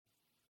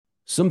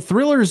Some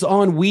thrillers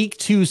on week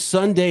 2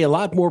 Sunday. A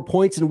lot more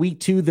points in week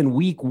 2 than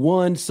week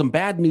 1. Some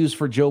bad news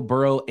for Joe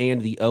Burrow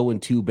and the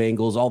 0-2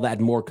 Bengals. All that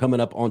and more coming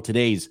up on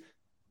today's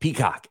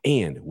Peacock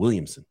and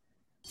Williamson.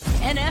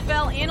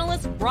 NFL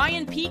analyst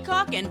Brian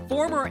Peacock and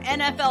former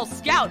NFL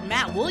scout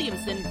Matt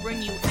Williamson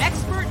bring you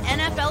expert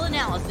NFL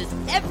analysis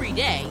every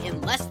day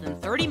in less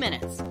than 30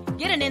 minutes.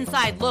 Get an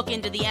inside look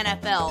into the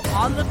NFL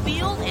on the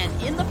field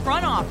and in the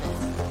front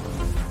office.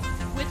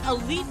 With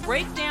elite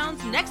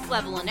breakdowns,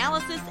 next-level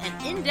analysis,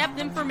 and in-depth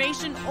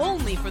information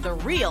only for the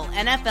real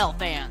NFL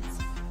fans.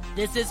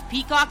 This is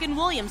Peacock and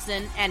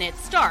Williamson, and it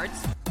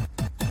starts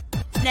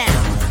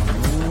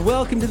now.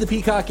 Welcome to the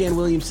Peacock and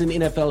Williamson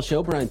NFL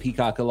show. Brian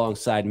Peacock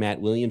alongside Matt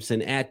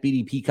Williamson at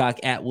BD Peacock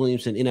at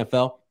Williamson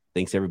NFL.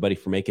 Thanks, everybody,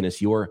 for making us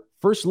your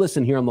first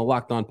listen here on the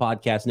Locked On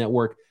Podcast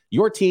Network.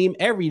 Your team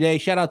every day.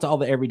 Shout out to all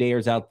the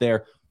everydayers out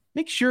there.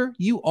 Make sure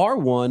you are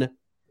one.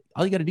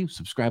 All you got to do is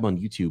subscribe on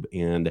YouTube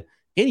and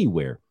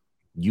anywhere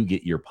you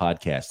get your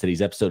podcast.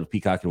 Today's episode of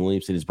Peacock and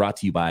Williamson is brought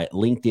to you by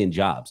LinkedIn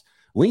Jobs.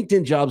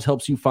 LinkedIn Jobs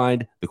helps you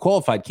find the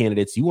qualified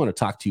candidates you want to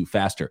talk to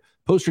faster.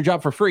 Post your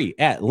job for free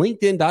at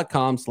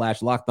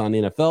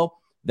linkedin.com/LockedOnNFL.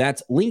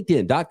 That's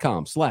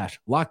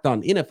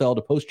linkedin.com/LockedOnNFL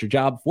to post your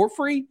job for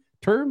free.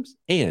 Terms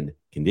and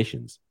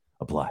conditions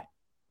apply.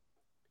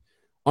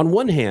 On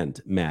one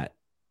hand, Matt,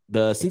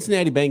 the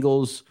Cincinnati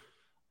Bengals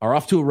are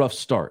off to a rough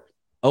start.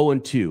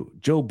 0-2.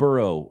 Joe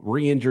Burrow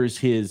re-injures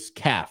his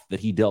calf that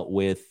he dealt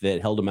with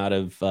that held him out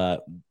of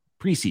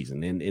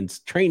preseason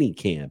and training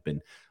camp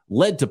and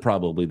led to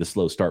probably the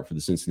slow start for the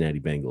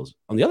Cincinnati Bengals.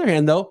 On the other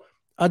hand, though,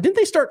 didn't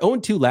they start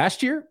 0-2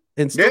 last year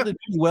and still did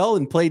well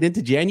and played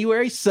into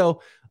January?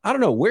 So I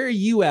don't know. Where are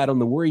you at on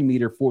the worry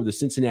meter for the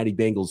Cincinnati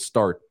Bengals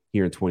start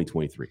here in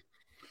 2023?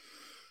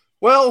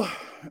 Well,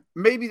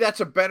 maybe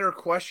that's a better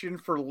question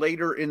for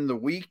later in the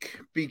week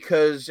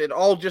because it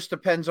all just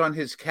depends on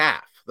his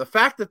calf. The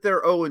fact that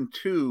they're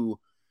 0-2,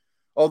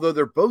 although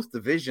they're both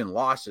division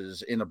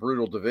losses in a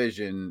brutal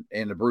division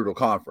and a brutal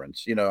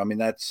conference,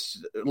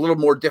 that's a little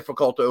more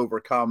difficult to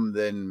overcome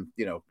than,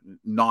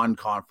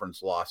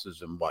 non-conference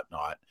losses and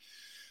whatnot.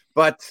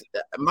 But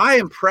my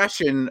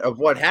impression of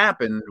what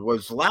happened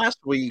was last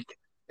week,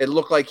 it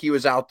looked like he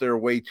was out there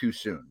way too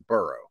soon,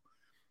 Burrow.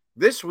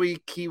 This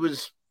week, he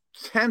was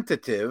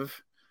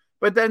tentative,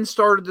 but then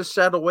started to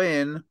settle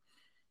in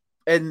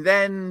and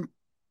then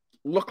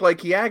looked like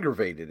he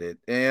aggravated it.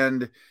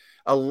 And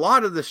a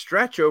lot of the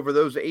stretch over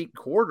those 8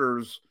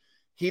 quarters,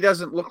 he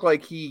doesn't look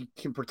like he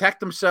can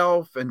protect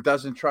himself and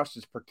doesn't trust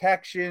his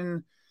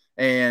protection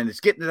and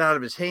is getting it out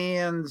of his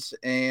hands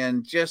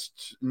and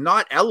just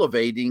not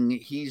elevating.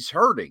 He's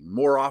hurting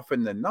more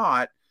often than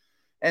not.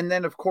 And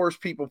then, of course,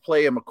 people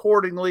play him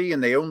accordingly,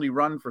 and they only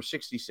run for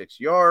 66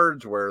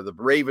 yards, where the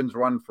Ravens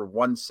run for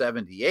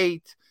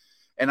 178.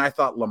 And I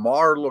thought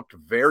Lamar looked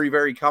very,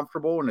 very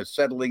comfortable and is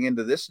settling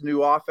into this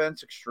new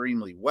offense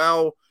extremely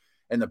well.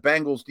 And the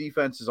Bengals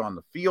defense is on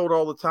the field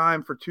all the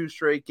time for 2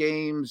 straight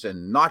games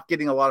and not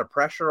getting a lot of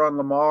pressure on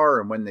Lamar.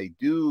 And when they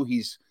do,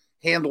 he's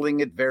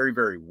handling it very,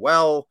 very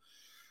well.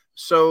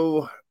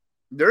 So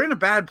they're in a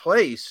bad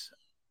place,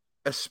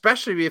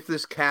 especially if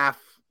this calf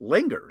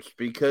lingers,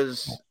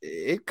 because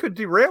it could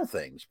derail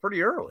things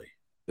pretty early.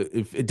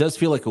 It does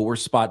feel like a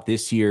worse spot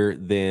this year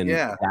than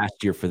last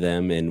year for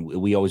them. And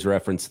we always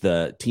reference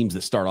the teams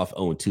that start off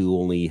 0-2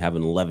 only have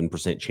an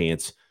 11%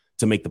 chance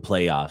to make the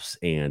playoffs.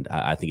 And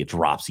I think it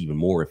drops even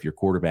more if your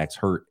quarterback's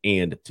hurt,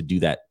 and to do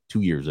that 2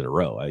 years in a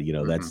row.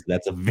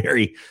 That's a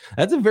very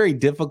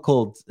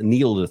difficult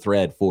needle to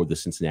thread for the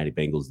Cincinnati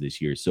Bengals this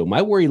year. So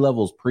my worry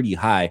level is pretty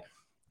high.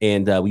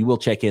 And we will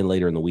check in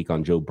later in the week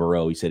on Joe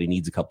Burrow. He said he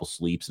needs a couple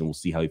sleeps, and we'll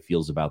see how he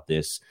feels about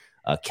this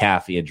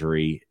calf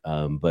injury.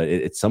 But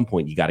at some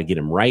point, you got to get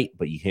him right,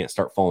 but you can't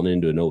start falling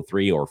into an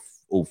 0-3 or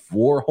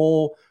 0-4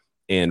 hole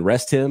and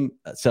rest him.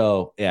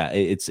 So, yeah,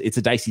 it's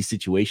a dicey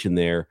situation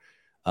there.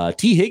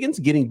 T. Higgins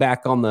getting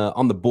back on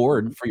the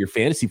board for your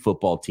fantasy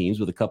football teams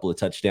with a couple of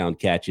touchdown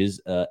catches,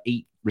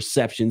 8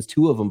 receptions,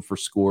 2 of them for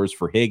scores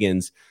for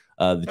Higgins.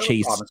 The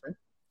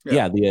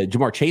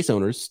Jamar Chase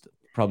owners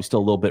probably still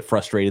a little bit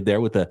frustrated there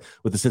with the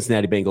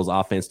Cincinnati Bengals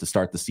offense to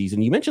start the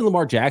season. You mentioned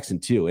Lamar Jackson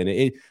too,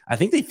 and I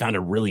think they found a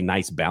really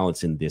nice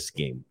balance in this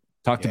game.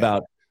 Talked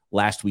about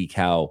last week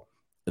how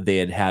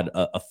they had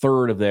a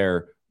third of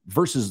their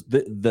versus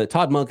the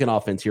Todd Monken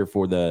offense here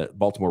for the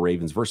Baltimore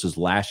Ravens versus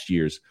last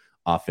year's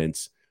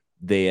offense.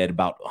 They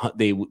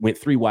went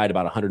 3 wide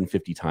about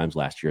 150 times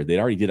last year. They'd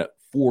already did it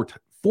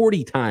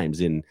 40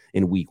 times in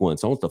week 1.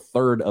 So almost a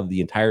third of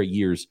the entire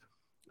year's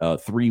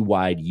 3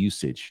 wide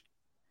usage.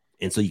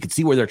 And so you can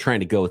see where they're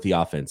trying to go with the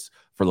offense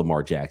for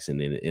Lamar Jackson.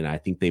 And I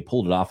think they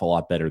pulled it off a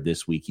lot better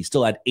this week. He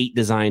still had 8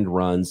 designed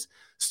runs,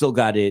 still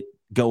got it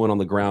going on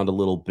the ground a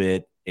little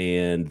bit.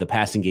 And the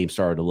passing game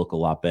started to look a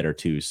lot better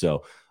too.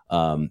 So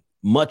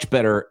much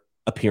better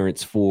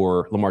appearance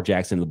for Lamar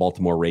Jackson and the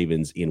Baltimore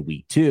Ravens in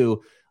week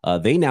 2.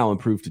 They now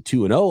improved to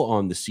 2-0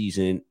 on the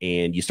season.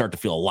 And you start to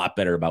feel a lot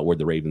better about where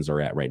the Ravens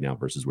are at right now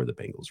versus where the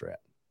Bengals are at.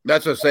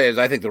 That's what I say is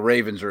I think the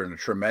Ravens are in a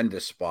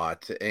tremendous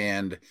spot.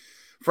 And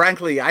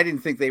frankly, I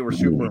didn't think they were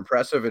super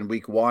impressive in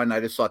week 1. I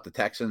just thought the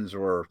Texans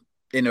were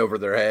in over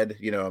their head.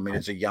 I mean,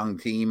 it's a young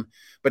team,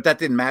 but that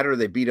didn't matter.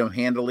 They beat them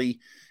handily.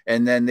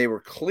 And then they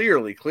were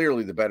clearly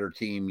the better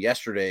team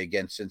yesterday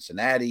against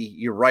Cincinnati.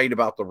 You're right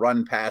about the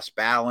run-pass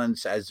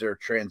balance as they're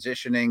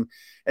transitioning.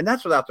 And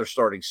that's without their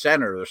starting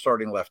center, their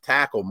starting left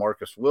tackle,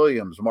 Marcus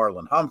Williams,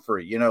 Marlon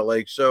Humphrey.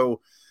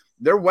 So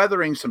they're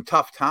weathering some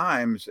tough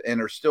times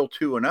and are still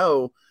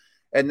 2-0.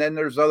 And then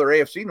there's other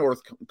AFC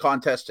North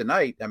contests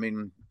tonight. I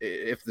mean,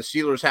 if the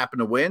Steelers happen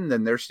to win,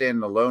 then they're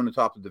standing alone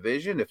atop the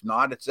division. If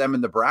not, it's them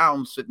and the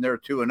Browns sitting there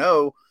at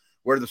 2-0.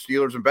 Where the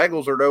Steelers and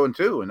Bengals are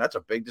 0-2, and that's a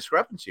big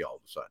discrepancy all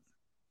of a sudden.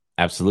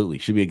 Absolutely.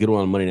 Should be a good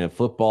one on Monday Night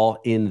Football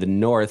in the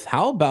North.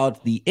 How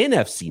about the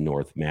NFC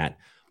North, Matt,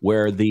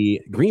 where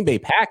the Green Bay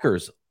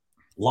Packers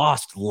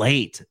lost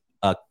late?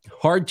 A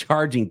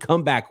hard-charging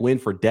comeback win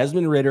for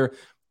Desmond Ridder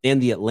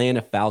and the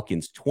Atlanta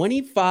Falcons.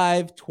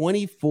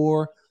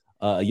 25-24,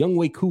 a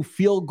Younghoe Koo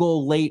field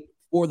goal late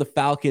for the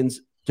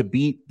Falcons to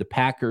beat the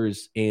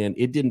Packers, and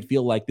it didn't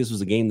feel like this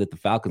was a game that the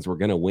Falcons were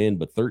going to win,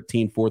 but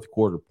 13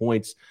 fourth-quarter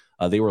points.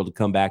 They were able to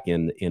come back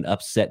and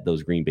upset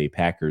those Green Bay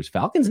Packers.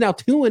 Falcons now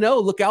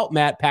 2-0. Look out,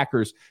 Matt.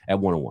 Packers at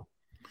 1-1.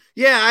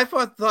 Yeah, I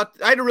thought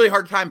I had a really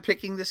hard time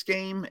picking this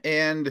game,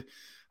 and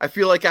I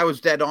feel like I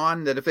was dead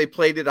on that if they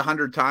played it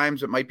 100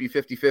 times, it might be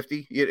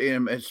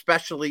 50-50,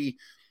 especially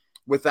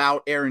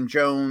without Aaron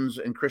Jones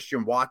and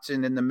Christian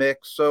Watson in the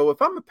mix. So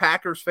if I'm a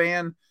Packers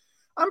fan,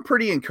 I'm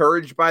pretty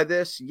encouraged by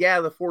this.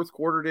 Yeah, the fourth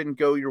quarter didn't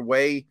go your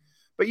way,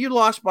 but you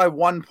lost by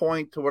 1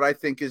 point to what I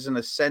think is an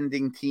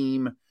ascending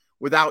team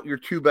without your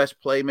two best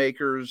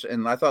playmakers,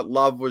 and I thought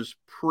Love was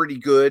pretty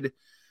good.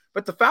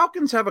 But the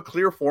Falcons have a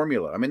clear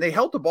formula. I mean, they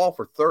held the ball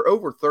for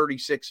over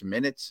 36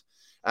 minutes.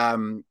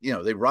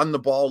 They run the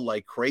ball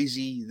like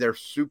crazy. They're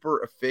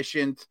super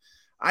efficient.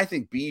 I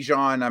think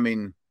Bijan, I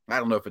mean, I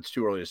don't know if it's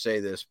too early to say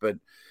this, but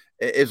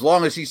as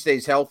long as he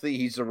stays healthy,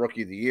 he's the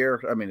rookie of the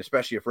year. I mean,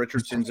 especially if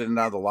Richardson's in and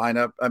out of the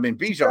lineup. I mean,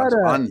 Bijan's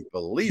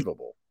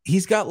unbelievable.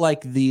 He's got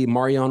like the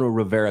Mariano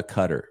Rivera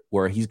cutter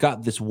where he's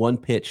got this one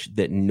pitch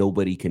that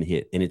nobody can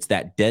hit, and it's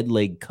that dead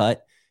leg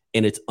cut,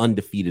 and it's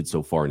undefeated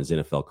so far in his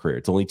NFL career.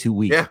 It's only 2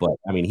 weeks, but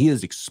I mean, he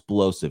is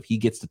explosive. He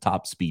gets to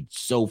top speed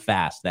so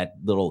fast. That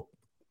little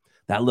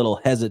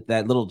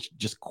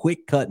just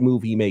quick cut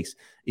move he makes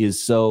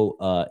is so,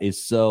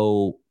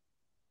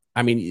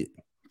 I mean,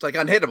 it's like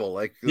unhittable.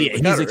 Like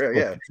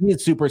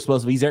he's super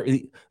explosive.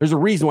 There's a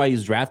reason why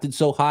he's drafted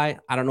so high.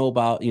 I don't know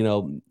about,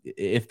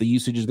 if the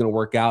usage is going to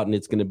work out and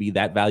it's going to be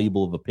that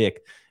valuable of a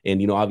pick.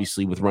 And,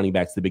 obviously with running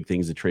backs, the big thing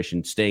is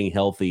attrition, staying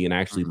healthy, and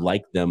actually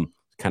like them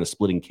kind of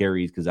splitting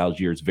carries because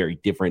Algier is very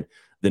different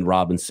than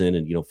Robinson,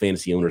 and,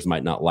 fantasy owners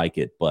might not like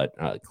it, but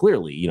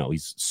clearly,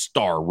 he's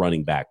star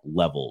running back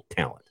level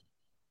talent.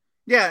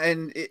 Yeah,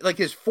 and like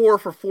his 4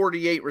 for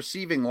 48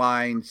 receiving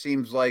line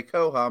seems like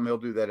ho-hum. He'll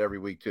do that every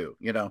week too,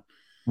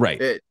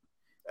 Right.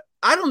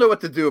 I don't know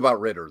what to do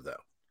about Ridder, though.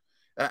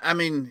 I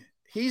mean,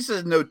 he's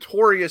a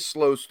notorious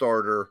slow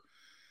starter.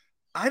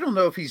 I don't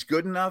know if he's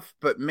good enough,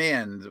 but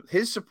man,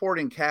 his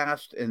supporting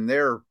cast and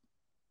their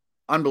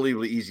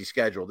unbelievably easy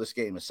schedule, this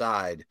game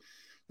aside,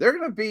 they're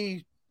going to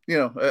be,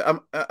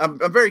 I'm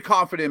very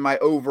confident in my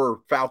over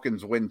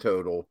Falcons win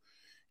total,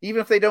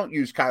 even if they don't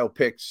use Kyle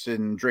Pitts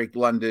and Drake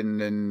London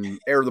and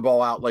air the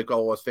ball out like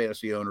all us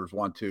fantasy owners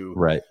want to.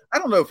 Right. I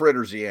don't know if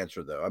Ridder's the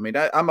answer, though. I mean,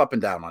 I'm up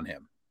and down on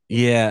him.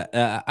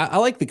 Yeah, I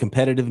like the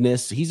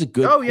competitiveness. He's a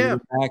good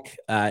quarterback.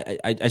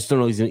 I just don't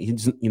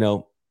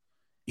know.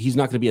 He's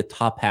not going to be a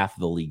top half of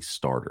the league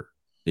starter.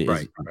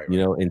 Right.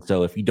 And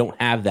so if you don't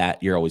have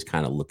that, you're always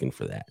kind of looking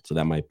for that. So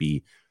that might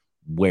be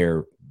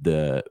where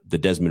the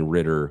Desmond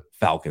Ridder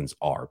Falcons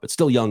are, but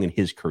still young in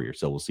his career.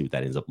 So we'll see what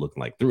that ends up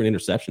looking like. Threw an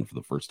interception for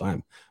the first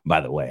time,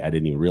 by the way. I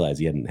didn't even realize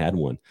he hadn't had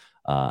one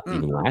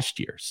even last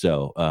year.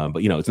 So,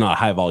 but it's not a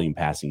high volume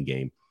passing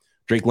game.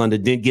 Drake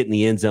London did get in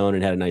the end zone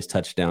and had a nice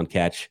touchdown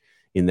catch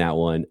in that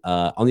one.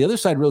 On the other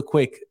side, real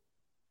quick,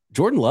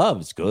 Jordan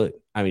Love's good.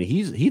 I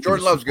mean,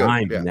 Jordan Love's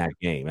good in that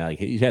game. Like,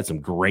 he's had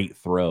some great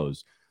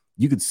throws.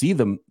 You could see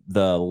the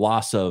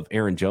loss of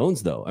Aaron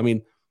Jones, though. I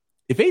mean,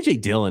 if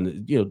AJ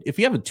Dillon, if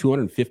you have a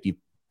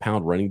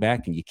 250-pound running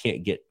back and you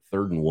can't get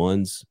 3rd and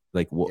 1s,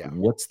 like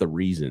what's the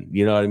reason?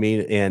 You know what I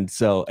mean? And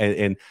so,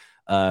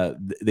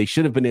 they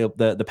should have been able.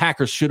 The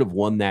Packers should have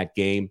won that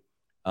game.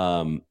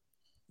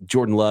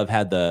 Jordan Love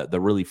had the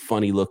really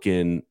funny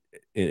looking,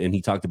 and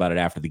he talked about it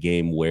after the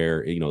game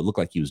where, it looked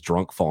like he was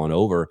drunk falling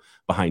over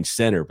behind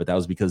center, but that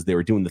was because they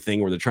were doing the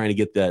thing where they're trying to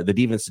get the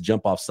defense to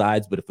jump off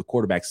sides. But if the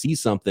quarterback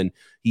sees something,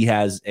 he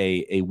has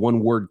a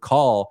one-word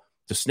call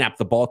to snap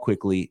the ball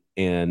quickly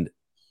and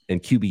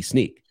QB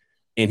sneak.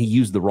 And he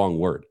used the wrong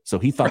word. So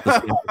he thought the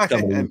snap was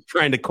coming and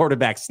trying to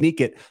quarterback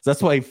sneak it. So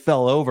that's why he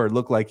fell over. It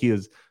looked like he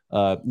was,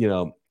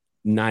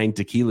 9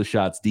 tequila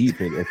shots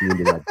deep at the end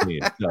of that game.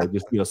 So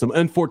just, some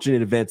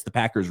unfortunate events. The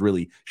Packers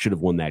really should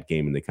have won that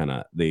game,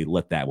 and they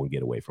let that one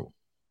get away from them.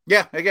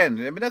 Yeah, again,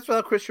 I mean, that's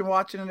without Christian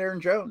Watson and Aaron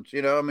Jones.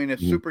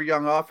 It's super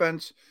young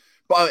offense.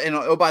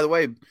 But, by the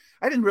way,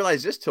 I didn't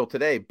realize this till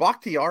today.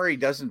 Bakhtiari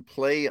doesn't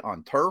play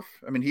on turf.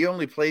 I mean, he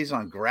only plays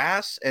on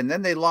grass. And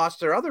then they lost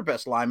their other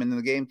best lineman in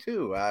the game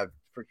too. I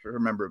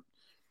remember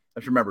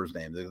his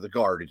name. The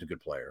guard. He's a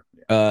good player.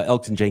 Yeah.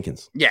 Elton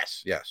Jenkins.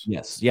 Yes.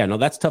 Yeah. No,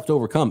 that's tough to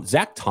overcome.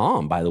 Zach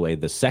Tom, by the way,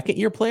 the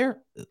second-year player.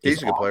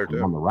 He's a good player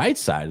too. On the right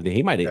side,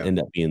 he might end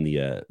up being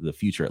the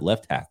future at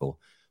left tackle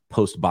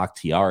post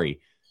Bakhtiari.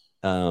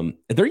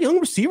 Their young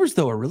receivers,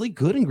 though, are really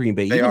good in Green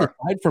Bay. Even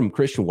aside from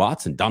Christian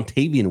Watson,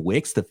 Dontavian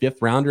Wicks, the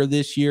 5th rounder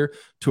this year,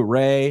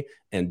 Toure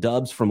and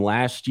Dubs from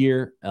last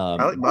year. I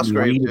like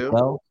Musgrave too.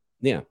 Well.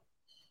 Yeah.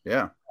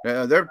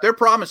 They're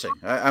promising.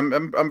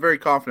 I'm very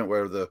confident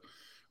where the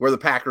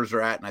Packers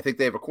are at, and I think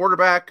they have a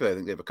quarterback. I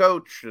think they have a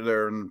coach.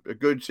 They're in a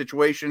good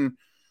situation.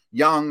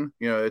 Young,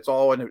 it's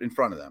all in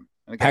front of them.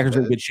 And again, Packers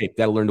are in good shape.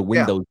 Got to learn to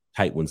win those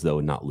tight ones though,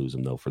 and not lose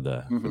them though for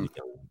the young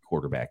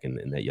quarterback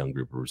and that young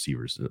group of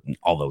receivers,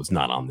 although it's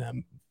not on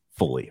them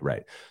fully,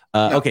 right?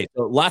 Okay,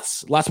 so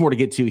lots more to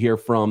get to here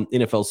from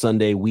NFL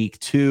Sunday Week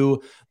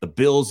 2. The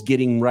Bills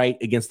getting right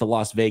against the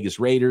Las Vegas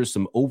Raiders,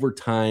 some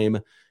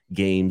overtime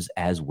games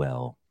as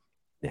well.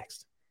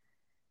 Next.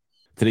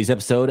 Today's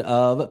episode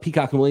of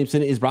Peacock and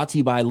Williamson is brought to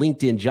you by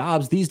LinkedIn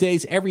Jobs. These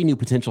days, every new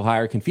potential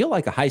hire can feel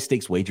like a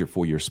high-stakes wager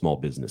for your small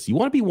business. You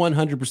want to be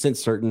 100%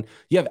 certain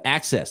you have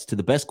access to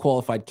the best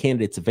qualified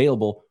candidates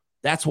available.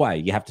 That's why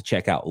you have to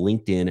check out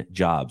LinkedIn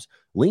Jobs.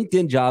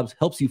 LinkedIn Jobs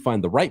helps you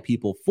find the right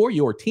people for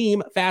your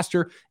team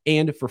faster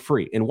and for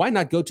free. And why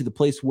not go to the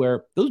place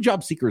where those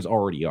job seekers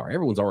already are?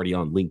 Everyone's already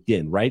on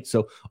LinkedIn, right?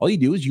 So all you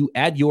do is you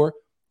add your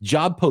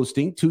job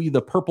posting to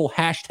the purple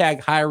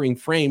hashtag hiring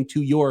frame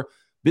to your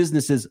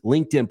business's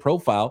LinkedIn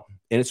profile,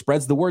 and it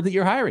spreads the word that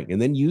you're hiring.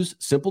 And then use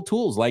simple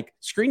tools like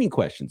screening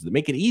questions that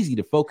make it easy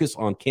to focus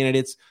on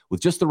candidates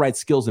with just the right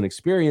skills and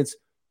experience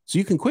so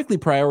you can quickly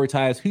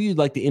prioritize who you'd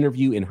like to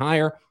interview and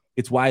hire.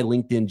 It's why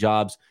LinkedIn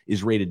Jobs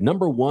is rated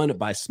 #1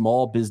 by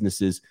small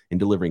businesses in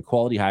delivering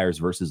quality hires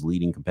versus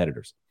leading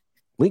competitors.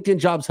 LinkedIn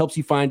Jobs helps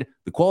you find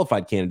the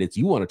qualified candidates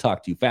you want to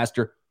talk to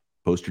faster.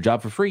 Post your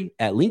job for free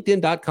at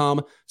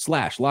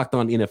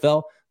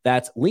linkedin.com/LockedOnNFL.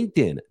 That's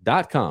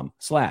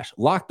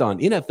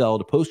linkedin.com/LockedOnNFL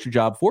to post your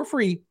job for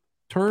free.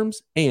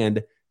 Terms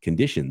and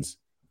conditions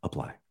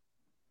apply.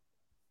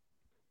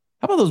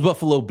 How about those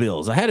Buffalo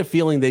Bills? I had a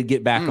feeling they'd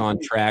get back on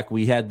track.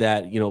 We had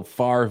that,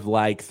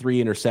 Favre-like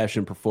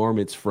 3-interception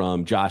performance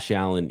from Josh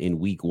Allen in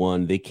week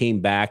 1. They came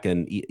back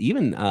and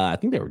even I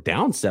think they were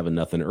down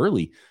 7-0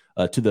 early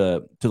to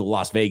the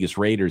Las Vegas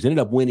Raiders. Ended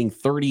up winning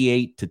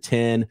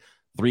 38-10.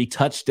 3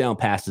 touchdown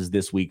passes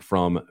this week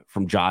from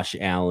Josh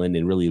Allen,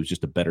 and really it was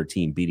just a better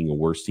team beating a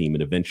worse team.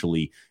 And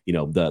eventually,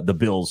 the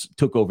Bills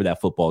took over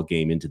that football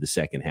game into the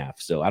second half.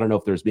 So I don't know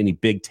if there's any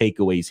big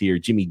takeaways here.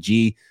 Jimmy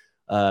G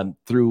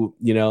threw,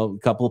 a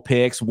couple of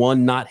picks,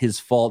 one not his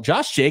fault.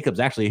 Josh Jacobs,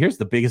 actually, here's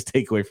the biggest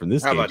takeaway from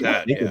this game. How about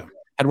that? Yeah.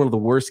 Had one of the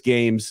worst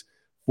games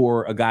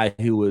for a guy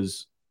who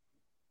was,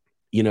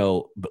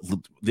 the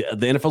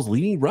NFL's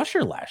leading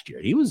rusher last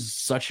year. He was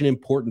such an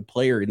important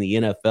player in the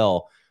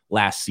NFL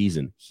last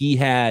season. He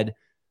had,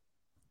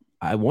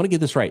 I want to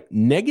get this right,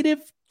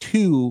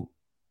 -2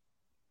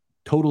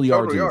 total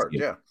yards.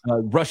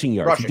 Rushing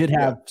yards. He did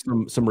have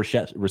some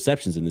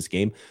receptions in this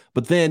game,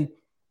 but then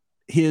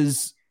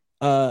his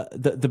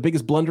the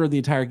biggest blunder of the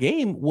entire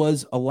game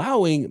was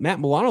allowing Matt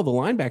Milano, the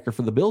linebacker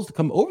for the Bills, to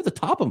come over the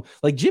top of him.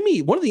 Like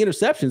Jimmy, one of the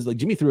interceptions, like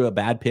Jimmy threw a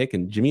bad pick,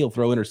 and Jimmy will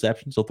throw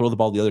interceptions. He'll throw the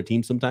ball to the other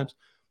team sometimes,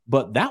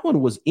 but that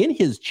one was in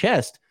his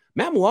chest.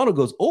 Matt Milano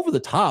goes over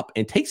the top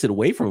and takes it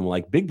away from him,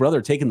 like big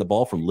brother taking the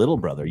ball from little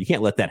brother. You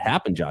can't let that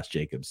happen, Josh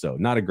Jacobs. So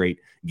not a great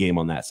game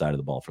on that side of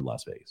the ball for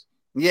Las Vegas.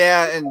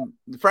 Yeah, and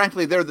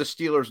frankly, they're the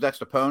Steelers'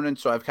 next opponent,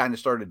 so I've kind of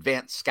started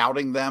advanced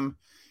scouting them,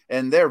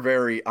 and they're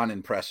very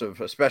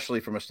unimpressive, especially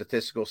from a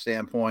statistical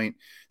standpoint.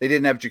 They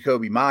didn't have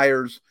Jacoby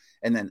Myers,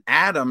 and then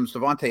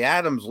Devontae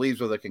Adams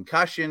leaves with a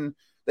concussion.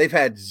 They've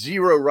had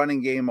 0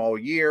 running game all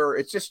year.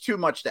 It's just too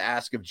much to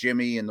ask of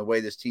Jimmy and the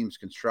way this team's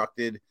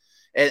constructed.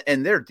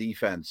 And their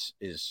defense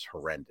is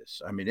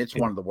horrendous. I mean, it's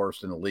one of the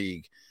worst in the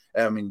league.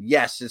 I mean,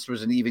 yes, this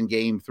was an even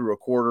game through a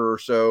quarter or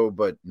so,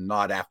 but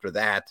not after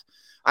that.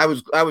 I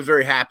was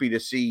very happy to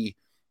see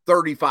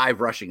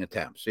 35 rushing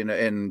attempts,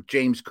 and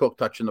James Cook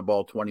touching the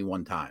ball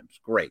 21 times.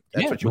 Great.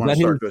 That's what you want to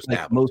start to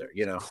establish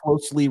there,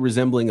 Closely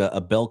resembling a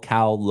bell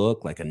cow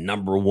look, like a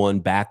 #1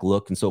 back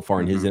look. And so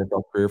far in his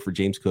NFL career for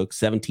James Cook,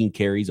 17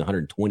 carries,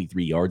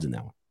 123 yards in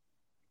that one.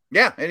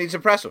 Yeah, and he's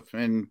impressive.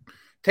 And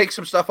take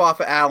some stuff off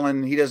of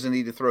Allen. He doesn't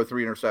need to throw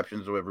 3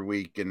 interceptions every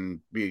week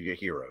and be a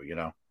hero,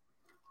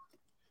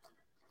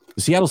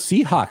 The Seattle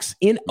Seahawks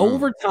in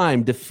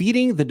overtime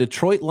defeating the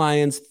Detroit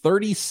Lions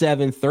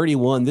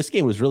 37-31. This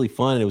game was really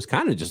fun. And it was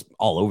kind of just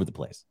all over the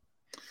place.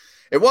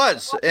 It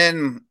was.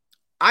 And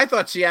I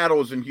thought Seattle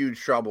was in huge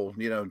trouble.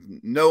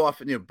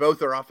 Both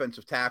their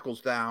offensive tackles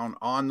down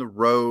on the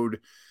road.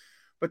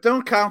 But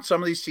don't count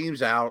some of these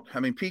teams out. I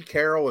mean, Pete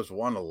Carroll has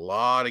won a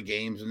lot of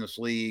games in this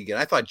league, and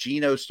I thought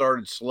Geno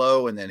started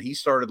slow, and then he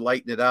started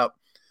lighting it up.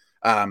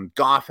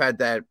 Goff had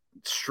that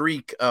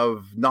streak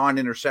of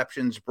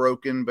non-interceptions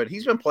broken, but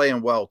he's been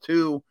playing well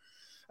too.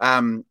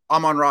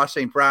 Amon-Ra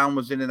St. Brown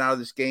was in and out of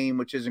this game,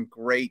 which isn't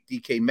great.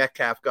 DK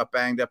Metcalf got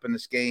banged up in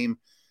this game.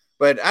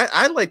 But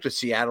I like what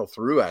Seattle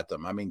threw at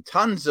them. I mean,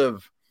 tons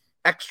of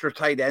extra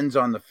tight ends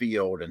on the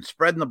field and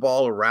spreading the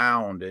ball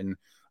around. And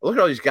look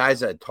at all these guys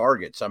that had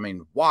targets. I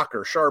mean,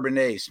 Walker,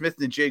 Charbonnet,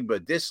 Smith-Njigba,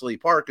 Disley,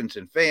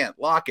 Parkinson, Fant,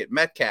 Lockett,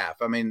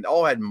 Metcalf. I mean,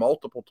 all had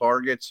multiple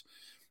targets.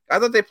 I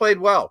thought they played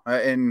well.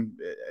 And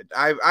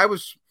I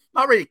was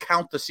not ready to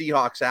count the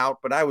Seahawks out,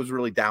 but I was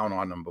really down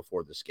on them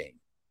before this game.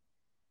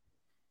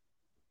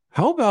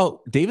 How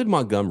about David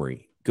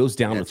Montgomery goes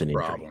down with an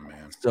injury?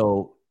 Man.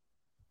 So,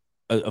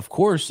 of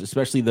course,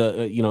 especially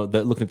the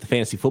looking at the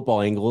fantasy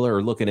football angle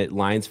or looking at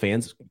Lions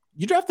fans,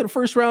 you drafted a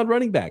first round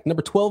running back,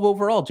 number 12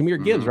 overall,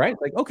 Jahmyr Gibbs, right?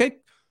 Like, okay,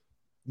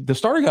 the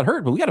starter got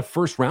hurt, but we got a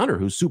first rounder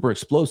who's super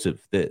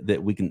explosive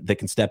that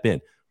can step in.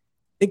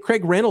 And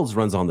Craig Reynolds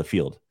runs on the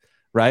field,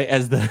 right?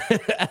 As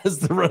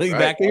the running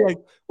back. And you're like,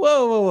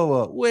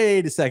 whoa,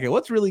 wait a second.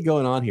 What's really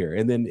going on here?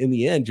 And then in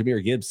the end,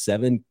 Jahmyr Gibbs,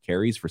 7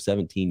 carries for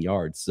 17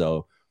 yards.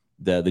 So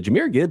the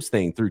Jahmyr Gibbs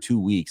thing through 2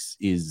 weeks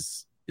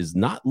is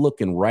not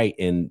looking right.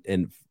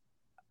 And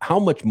how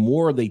much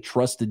more they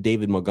trusted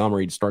David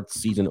Montgomery to start the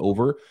season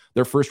over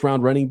their first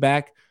round running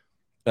back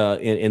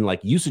and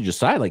like usage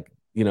aside, like,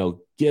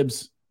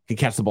 Gibbs can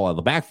catch the ball out of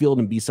the backfield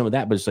and be some of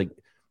that, but it's like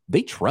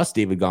they trust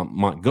David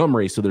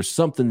Montgomery. So there's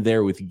something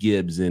there with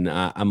Gibbs. And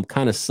I'm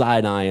kind of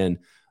side-eyeing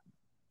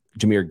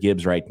Jahmyr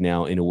Gibbs right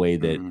now in a way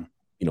that,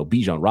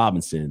 Bijan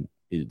Robinson,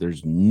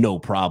 there's no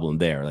problem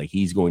there. Like,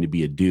 he's going to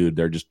be a dude.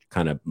 They're just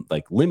kind of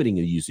like limiting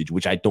the usage,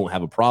 which I don't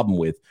have a problem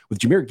with. With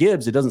Jahmyr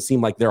Gibbs, it doesn't seem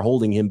like they're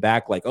holding him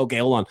back. Like, okay,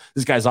 hold on,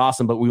 this guy's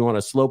awesome, but we want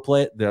to slow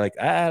play it. They're like,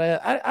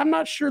 I'm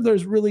not sure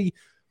there's really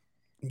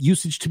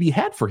usage to be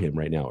had for him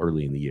right now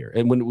early in the year.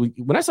 And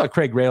when I saw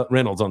Craig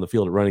Reynolds on the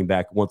field at running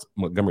back once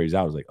Montgomery was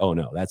out, I was like, oh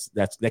no,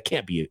 that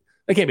can't be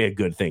a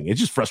good thing. It's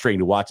just frustrating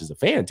to watch as a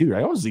fan too.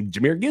 Right? I want to see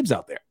Jahmyr Gibbs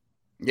out there.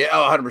 Yeah,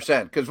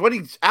 100%. Because when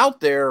he's out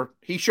there,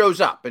 he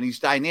shows up and he's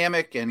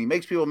dynamic and he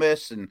makes people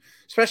miss. And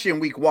especially in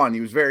week 1,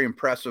 he was very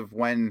impressive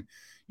when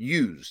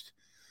used.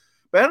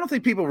 But I don't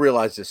think people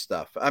realize this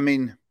stuff. I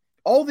mean,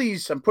 all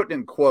these, I'm putting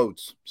in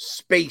quotes,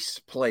 space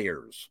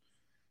players.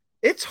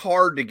 It's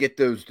hard to get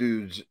those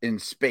dudes in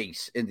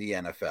space in the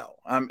NFL.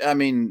 I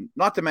mean,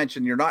 not to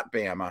mention you're not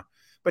Bama,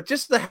 but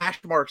just the hash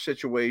mark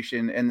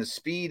situation and the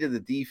speed of the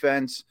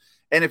defense.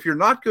 And if you're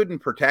not good in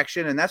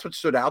protection, and that's what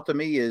stood out to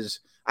me is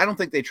I don't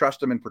think they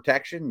trust him in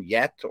protection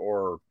yet,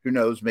 or who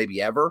knows,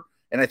 maybe ever.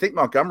 And I think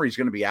Montgomery's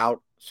going to be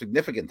out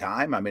significant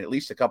time. I mean, at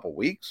least a couple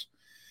weeks.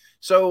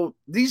 So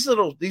these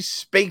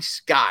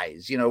space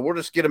guys, we'll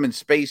just get them in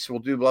space. We'll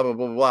do blah, blah,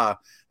 blah, blah.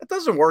 That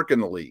doesn't work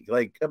in the league.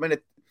 Like, I mean,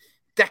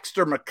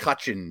 Dexter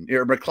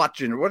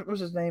McClutchin, what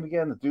was his name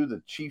again? The dude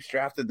the Chiefs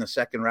drafted in the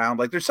second round.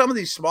 Like, there's some of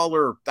these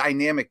smaller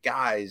dynamic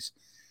guys.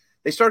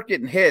 They start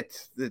getting hit.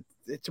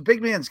 It's a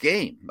big man's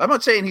game. I'm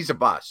not saying he's a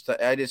bust.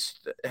 I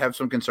just have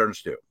some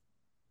concerns too.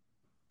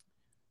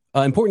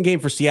 Important game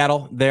for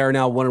Seattle. They are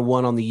now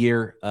 1-1 on the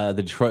year. The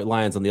Detroit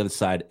Lions on the other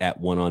side at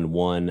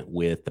 1-1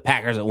 with the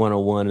Packers at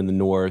 1-1 in the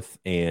North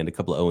and a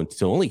couple of 0-2.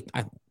 So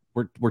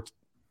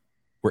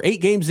we're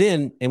 8 games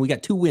in and we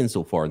got 2 wins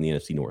so far in the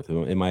NFC North.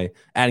 Am I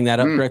adding that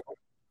up correctly?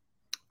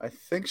 I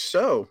think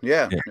so.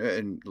 Yeah.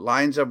 And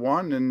Lions have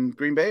won and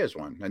Green Bay has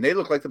won, and they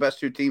look like the best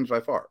 2 teams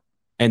by far.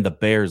 And the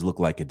Bears look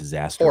like a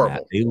disaster.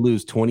 Horrible. They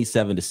lose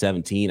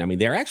 27-17. I mean,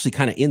 they're actually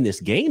kind of in this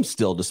game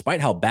still,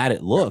 despite how bad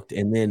it looked.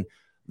 And then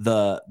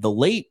the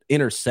late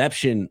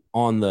interception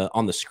on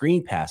the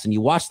screen pass, and you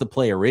watch the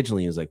play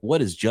originally, is like,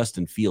 what is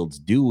Justin Fields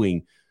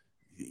doing?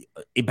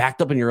 It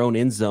backed up in your own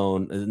end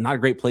zone. Not a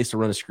great place to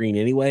run a screen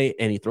anyway.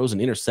 And he throws an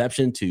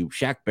interception to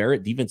Shaq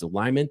Barrett, defensive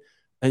lineman.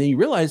 And then you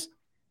realize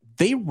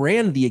they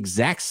ran the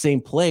exact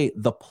same play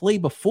the play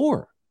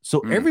before. So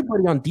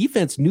everybody on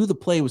defense knew the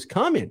play was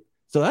coming.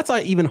 So that's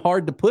not even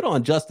hard to put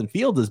on Justin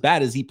Fields, as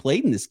bad as he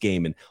played in this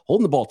game and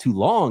holding the ball too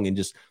long and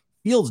just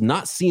Fields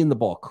not seeing the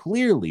ball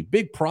clearly.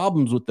 Big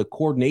problems with the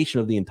coordination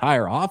of the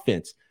entire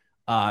offense.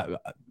 I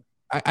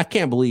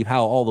can't believe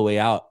how all the way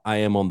out I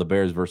am on the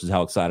Bears versus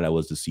how excited I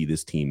was to see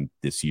this team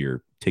this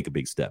year take a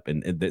big step.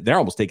 And they're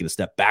almost taking a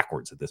step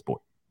backwards at this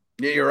point.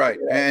 Yeah, you're right.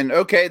 And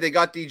okay, they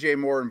got DJ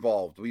Moore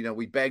involved.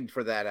 We begged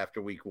for that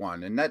after week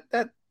 1, and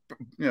that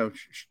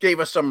gave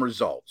us some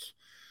results.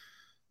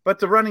 But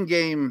the running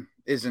game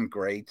isn't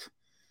great,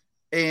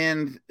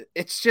 and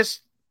it's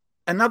just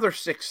another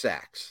 6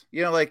 sacks.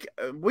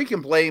 We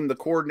can blame the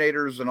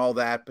coordinators and all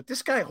that, but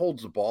this guy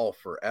holds the ball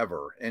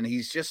forever, and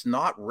he's just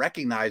not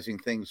recognizing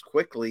things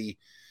quickly,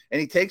 and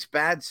he takes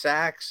bad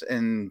sacks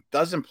and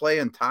doesn't play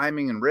in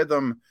timing and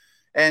rhythm,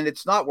 and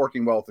it's not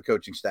working well with the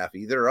coaching staff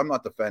either. I'm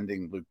not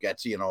defending Luke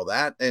Getsy and all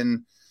that,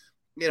 and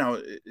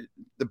the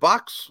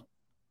Bucs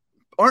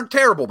aren't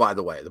terrible, by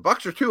the way. The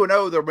Bucs are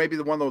 2-0. They're maybe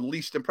one of the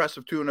least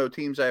impressive 2-0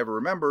 teams I ever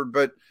remembered.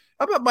 But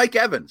how about Mike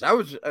Evans? I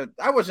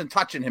wasn't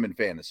touching him in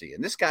fantasy,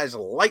 and this guy's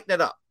lighting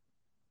it up.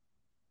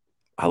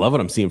 I love what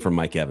I'm seeing from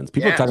Mike Evans.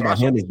 People are talking about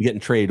him. He's getting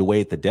traded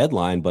away at the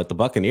deadline, but the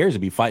Buccaneers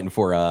would be fighting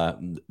for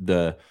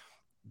the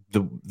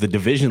the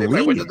division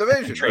lead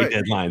trade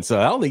deadline. So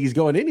I don't think he's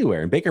going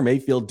anywhere. And Baker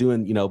Mayfield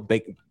doing,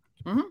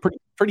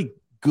 pretty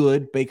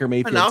good Baker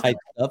Mayfield type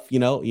stuff,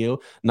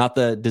 not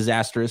the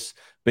disastrous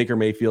Baker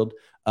Mayfield.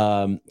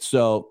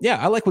 So yeah,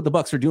 I like what the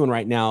Bucs are doing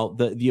right now.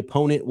 The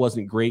opponent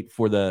wasn't great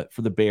for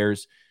the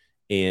Bears,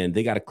 and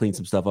they got to clean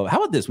some stuff up. How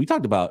about this? We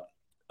talked about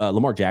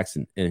Lamar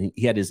Jackson, and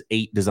he had his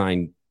 8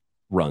 design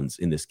runs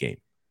in this game.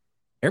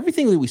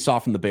 Everything that we saw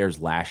from the Bears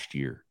last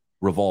year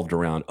revolved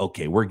around,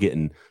 okay, we're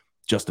getting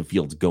Justin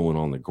Fields going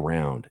on the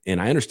ground.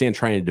 And I understand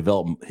trying to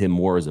develop him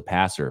more as a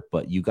passer,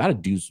 but you got to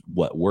do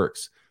what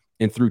works.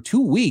 And through 2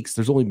 weeks,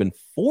 there's only been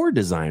 4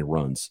 design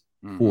runs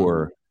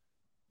for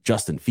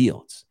Justin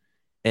Fields.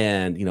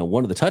 And,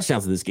 one of the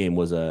touchdowns in this game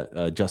was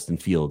a Justin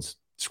Fields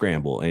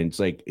scramble. And it's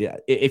like,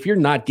 if you're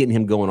not getting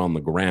him going on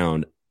the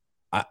ground,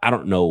 I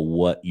don't know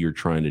what you're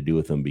trying to do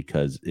with him,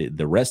 because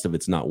the rest of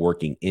it's not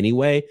working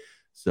anyway.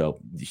 So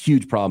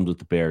huge problems with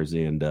the Bears.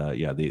 And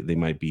they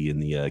might be in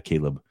the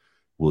Caleb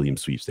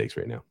Williams sweepstakes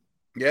right now.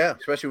 Yeah,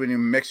 especially when you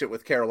mix it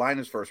with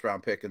Carolina's first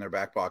round pick in their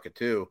back pocket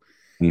too.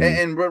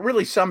 And what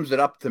really sums it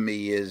up to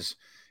me is,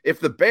 if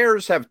the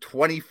Bears have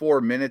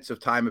 24 minutes of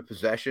time of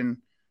possession,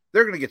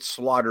 they're going to get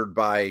slaughtered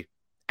by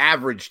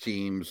average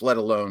teams, let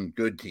alone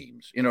good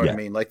teams. You know what I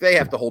mean? Like, they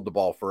have to hold the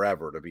ball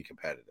forever to be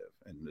competitive,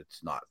 and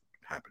it's not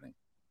happening.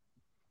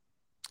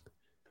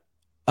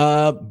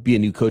 Be a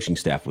new coaching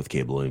staff with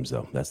Caleb Williams,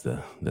 though. That's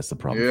the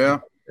problem. Yeah.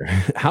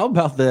 How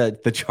about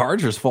the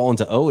Chargers falling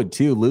to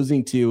 0-2,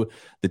 losing to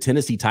the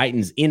Tennessee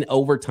Titans in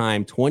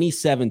overtime,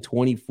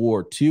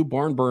 27-24, 2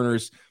 barn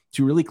burners,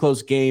 2 really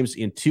close games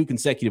in 2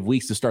 consecutive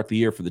weeks to start the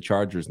year for the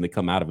Chargers, and they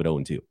come out of it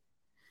 0-2.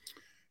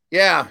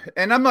 Yeah,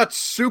 and I'm not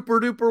super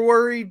duper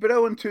worried, but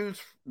 0-2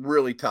 is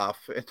really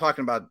tough.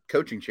 Talking about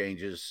coaching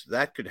changes,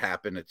 that could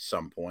happen at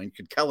some point.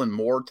 Could Kellen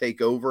Moore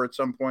take over at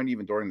some point,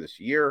 even during this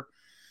year?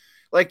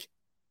 Like,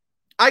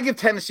 I give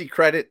Tennessee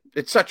credit.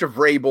 It's such a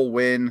Vrabel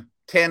win.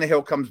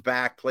 Tannehill comes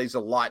back, plays a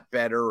lot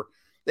better.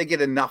 They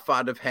get enough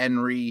out of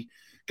Henry.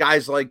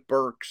 Guys like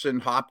Burks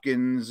and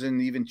Hopkins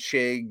and even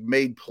Chig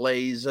made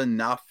plays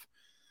enough.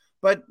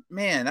 But,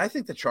 man, I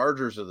think the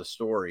Chargers are the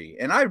story.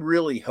 And I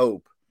really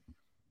hope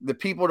the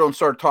people don't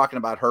start talking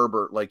about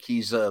Herbert like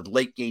he's a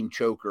late game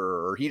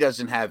choker, or he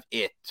doesn't have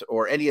it,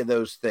 or any of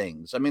those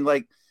things. I mean,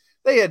 like,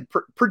 they had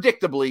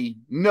predictably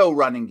no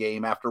running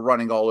game after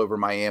running all over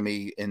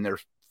Miami in their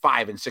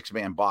 5- and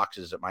 6-man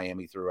boxes that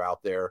Miami threw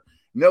out there.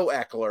 No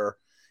Eckler.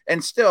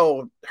 And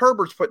still,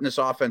 Herbert's putting this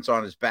offense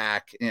on his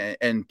back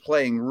and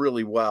playing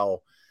really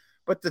well.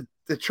 But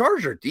the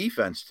Charger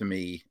defense, to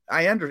me,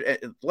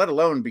 let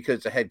alone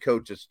because the head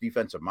coach is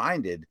defensive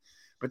minded,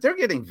 but they're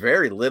getting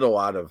very little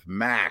out of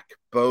Mack,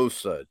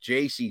 Bosa,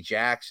 J.C.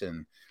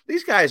 Jackson.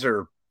 These guys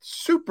are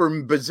super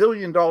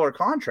bazillion-dollar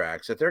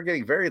contracts that they're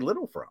getting very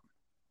little from.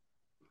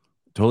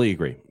 Totally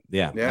agree.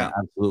 Yeah,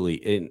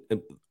 absolutely.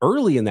 And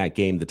early in that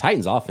game, the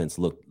Titans offense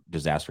looked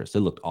disastrous.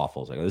 It looked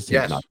awful. Like, this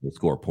team's not going to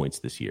score points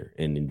this year.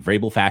 And in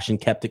Vrabel fashion,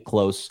 kept it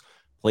close,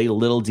 played a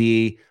little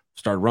D,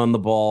 started running the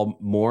ball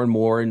more and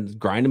more and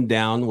grind them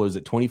down. Was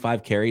it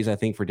 25 carries, I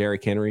think, for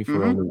Derrick Henry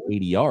for under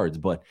 80 yards?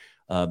 But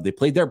they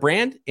played their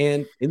brand,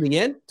 and in the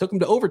end, took them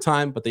to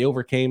overtime, but they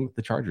overcame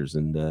the Chargers,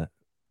 and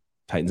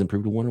Titans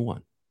improved to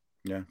 1-1.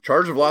 Yeah,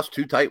 Chargers have lost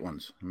 2 tight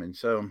ones. I mean,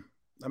 so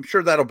I'm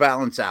sure that'll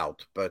balance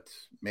out, but,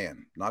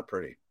 man, not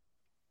pretty.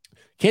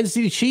 Kansas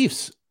City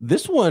Chiefs.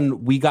 This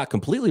one we got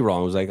completely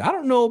wrong. It was like, I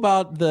don't know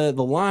about the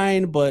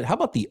line, but how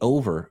about the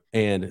over?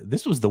 And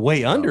this was the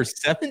way under,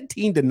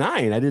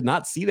 17-9. I did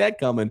not see that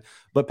coming.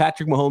 But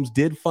Patrick Mahomes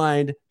did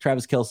find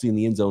Travis Kelce in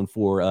the end zone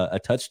for a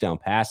touchdown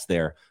pass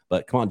there.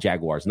 But come on,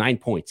 Jaguars, 9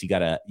 points. You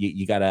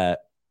gotta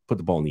put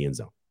the ball in the end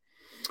zone.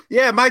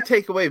 Yeah, my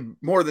takeaway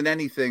more than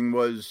anything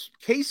was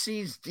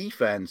KC's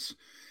defense,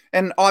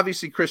 and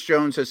obviously Chris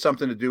Jones has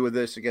something to do with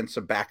this against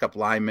some backup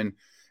linemen.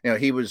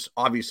 He was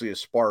obviously a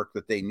spark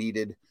that they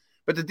needed.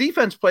 But the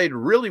defense played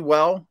really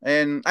well,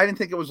 and I didn't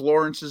think it was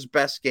Lawrence's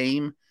best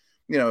game.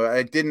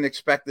 I didn't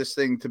expect this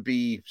thing to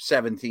be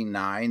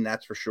 17-9,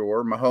 that's for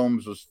sure.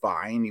 Mahomes was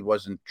fine. He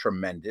wasn't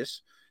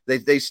tremendous.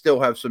 They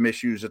still have some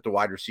issues at the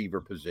wide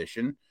receiver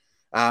position.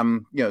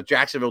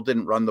 Jacksonville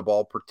didn't run the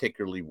ball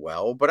particularly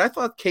well, but I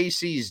thought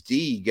KC's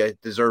D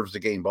deserves the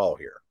game ball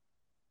here.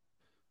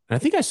 I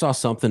think I saw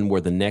something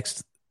where the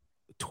next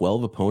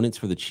 12 opponents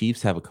for the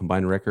Chiefs have a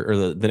combined record,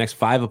 or the next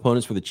 5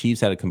 opponents for the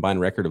Chiefs had a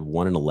combined record of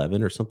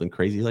 1-11 or something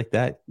crazy like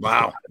that.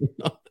 Wow.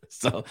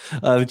 So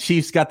the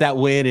Chiefs got that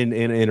win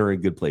and are in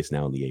a good place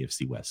now in the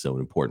AFC West. So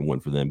an important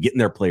one for them. Getting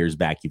their players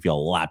back, you feel a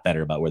lot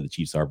better about where the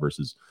Chiefs are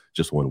versus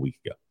just 1 week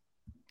ago.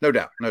 No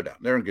doubt.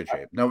 They're in good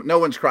shape. No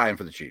one's crying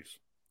for the Chiefs.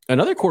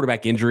 Another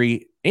quarterback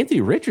injury,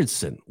 Anthony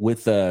Richardson,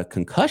 with a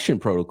concussion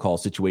protocol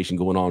situation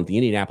going on with the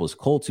Indianapolis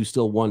Colts, who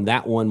still won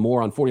that one.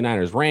 More on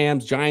 49ers,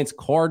 Rams, Giants,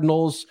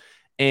 Cardinals,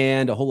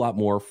 and a whole lot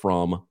more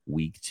from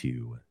week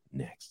 2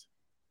 next.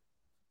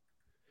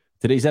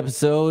 Today's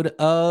episode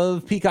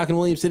of Peacock and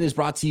Williamson is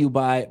brought to you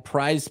by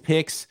Prize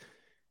Picks.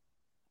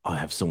 I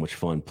have so much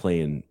fun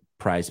playing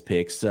Prize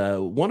Picks.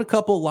 Won a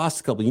couple, lost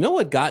a couple. You know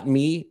what got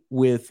me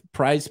with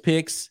Prize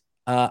Picks?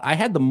 I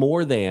had the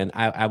more than.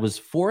 I was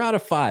 4 out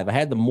of 5. I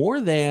had the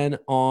more than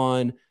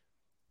on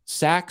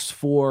sacks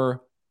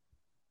for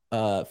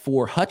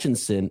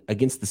Hutchinson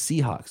against the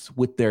Seahawks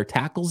with their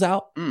tackles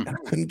out. And I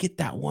couldn't get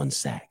that one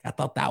sack. I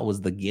thought that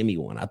was the gimme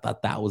one. I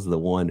thought that was the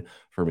one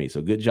for me.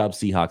 So good job,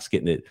 Seahawks,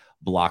 getting it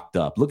blocked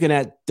up. Looking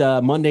at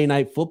Monday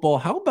Night Football,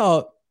 how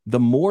about the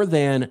more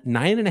than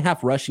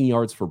 9.5 rushing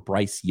yards for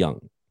Bryce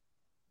Young?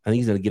 I think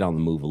he's going to get on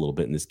the move a little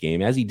bit in this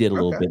game, as he did a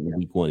little bit in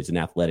week 1. He's an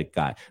athletic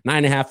guy.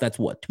 9.5, that's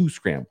what? 2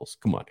 scrambles.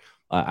 Come on.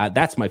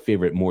 That's my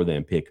favorite more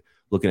than pick,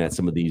 looking at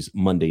some of these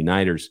Monday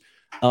Nighters.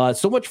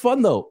 So much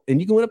fun, though. And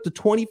you can win up to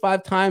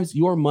 25 times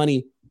your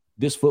money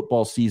this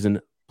football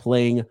season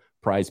playing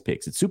Prize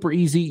Picks. It's super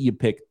easy. You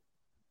pick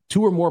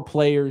 2 or more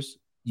players.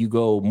 You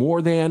go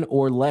more than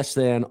or less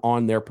than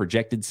on their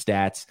projected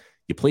stats.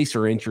 You place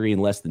your entry in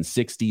less than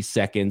 60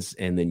 seconds,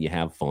 and then you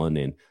have fun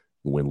and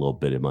win a little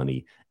bit of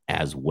money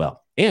as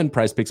well. And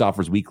Prize Picks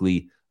offers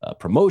weekly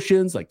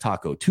promotions like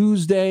Taco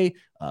Tuesday,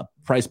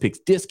 Prize Picks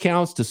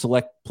discounts to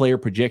select player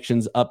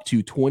projections up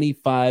to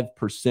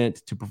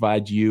 25% to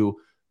provide you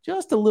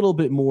just a little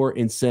bit more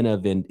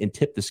incentive and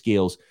tip the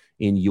scales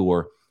in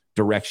your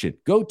direction.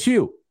 Go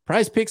to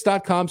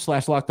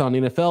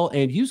prizepicks.com/LockedOnNFL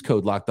and use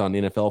code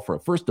LockedOnNFL for a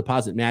first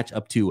deposit match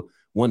up to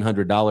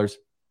 $100.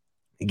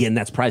 Again,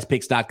 that's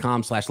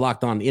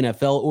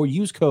prizepicks.com/LockedOnNFL or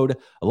use code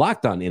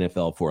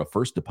LockedOnNFL for a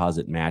first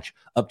deposit match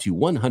up to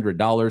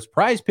 $100.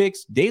 Prize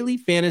Picks, daily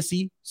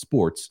fantasy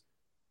sports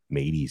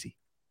made easy.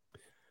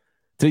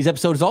 Today's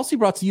episode is also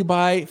brought to you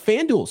by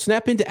FanDuel.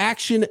 Snap into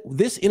action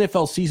this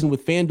NFL season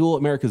with FanDuel,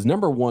 America's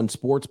 #1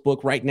 sports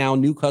book. Right now,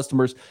 new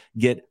customers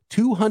get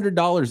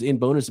 $200 in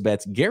bonus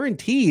bets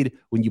guaranteed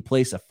when you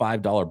place a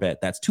 $5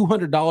 bet. That's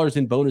 $200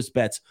 in bonus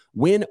bets,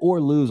 win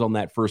or lose on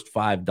that first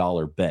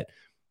 $5 bet.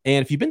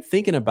 And if you've been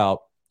thinking about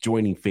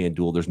joining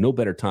FanDuel, there's no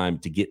better time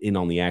to get in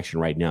on the action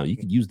right now. You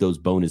can use those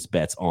bonus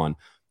bets on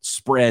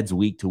spreads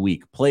week to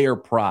week, player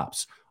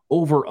props,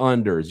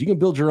 over-unders. You can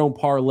build your own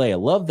parlay. I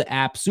love the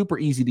app. Super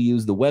easy to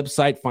use. The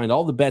website. Find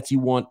all the bets you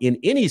want in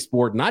any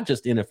sport, not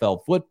just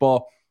NFL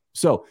football.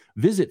 So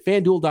visit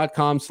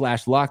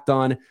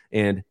FanDuel.com/LockedOn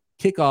and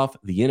kick off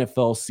the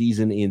NFL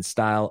season in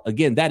style.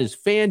 Again, that is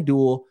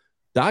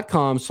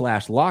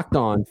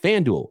FanDuel.com/LockedOn.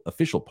 FanDuel,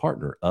 official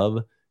partner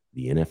of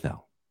the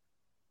NFL.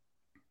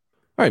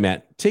 All right,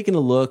 Matt, taking a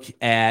look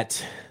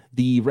at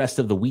the rest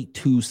of the Week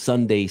 2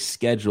 Sunday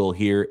schedule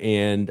here,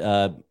 and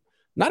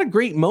not a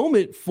great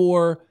moment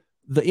for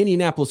the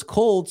Indianapolis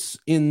Colts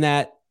in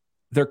that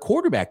their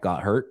quarterback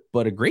got hurt,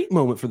 but a great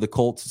moment for the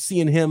Colts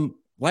seeing him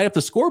light up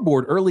the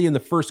scoreboard early in the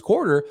first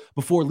quarter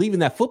before leaving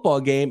that football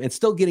game and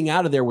still getting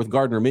out of there with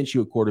Gardner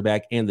Minshew at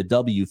quarterback and the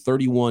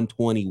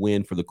 31-20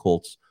 win for the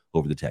Colts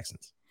over the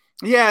Texans.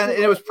 Yeah, and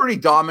it was pretty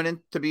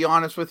dominant, to be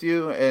honest with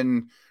you,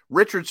 and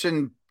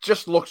Richardson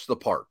just looks the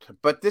part.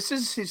 But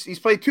he's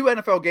played 2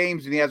 NFL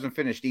games and he hasn't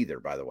finished either,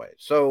 by the way.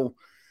 So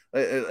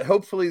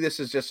hopefully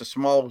this is just a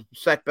small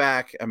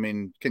setback. I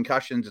mean,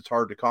 concussions, it's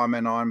hard to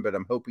comment on, but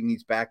I'm hoping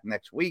he's back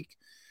next week.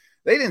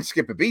 They didn't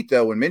skip a beat,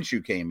 though, when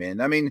Minshew came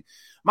in. I mean,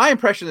 my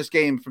impression of this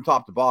game from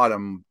top to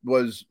bottom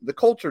was the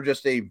Colts are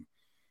just a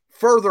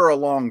further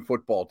along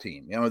football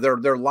team. You know,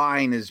 their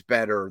line is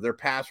better. Their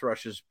pass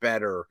rush is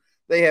better.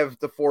 They have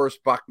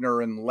DeForest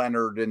Buckner and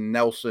Leonard and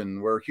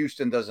Nelson, where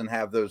Houston doesn't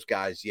have those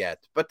guys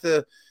yet. But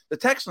to the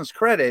Texans'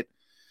 credit,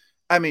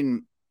 I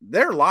mean,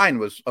 their line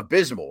was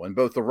abysmal in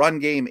both the run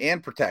game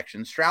and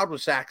protection. Stroud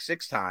was sacked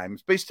 6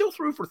 times, but he still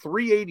threw for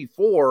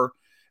 384.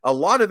 A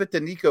lot of it to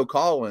Nico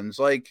Collins.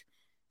 Like,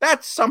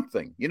 that's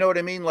something. You know what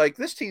I mean? Like,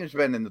 this team's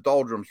been in the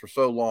doldrums for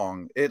so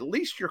long. At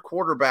least your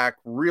quarterback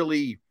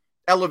really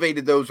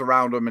elevated those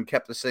around him and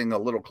kept this thing a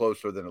little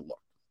closer than it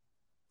looked.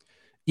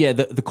 Yeah,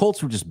 the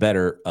Colts were just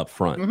better up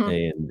front.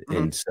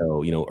 And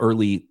so, you know,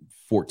 early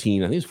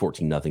 14, I think it was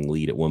 14-0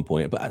 lead at one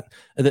point, but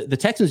the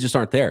Texans just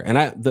aren't there. And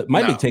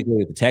my big takeaway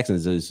with the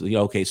Texans is, you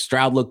know, okay,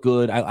 Stroud looked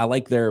good. I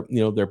like their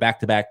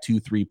back-to-back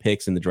 2-3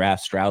 picks in the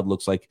draft. Stroud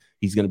looks like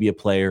he's going to be a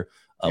player.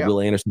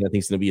 Will Anderson, I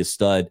think, is going to be a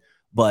stud,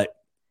 but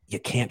you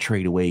can't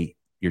trade away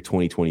your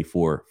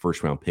 2024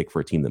 first-round pick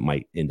for a team that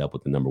might end up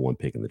with the #1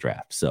 pick in the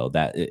draft. So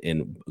that,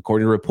 and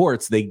according to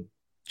reports, they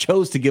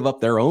chose to give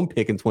up their own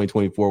pick in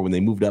 2024 when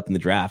they moved up in the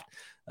draft.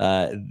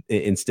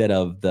 Instead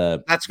of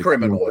that's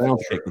criminal.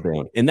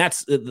 And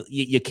that's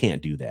you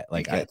can't do that.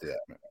 Like,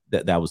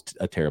 that was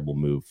a terrible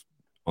move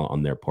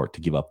on their part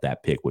to give up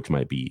that pick, which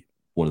might be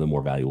one of the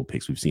more valuable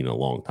picks we've seen in a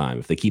long time.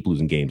 If they keep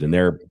losing games and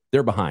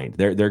they're behind,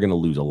 they're going to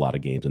lose a lot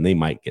of games, and they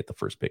might get the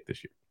first pick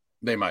this year.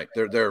 They might.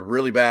 They're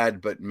really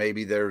bad, but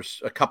maybe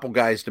there's a couple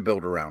guys to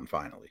build around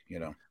finally, you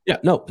know? Yeah,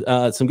 no,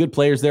 some good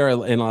players there,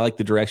 and I like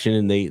the direction,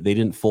 and they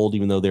didn't fold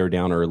even though they were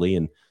down early,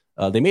 and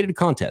they made it a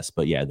contest.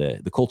 But yeah,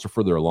 the Colts are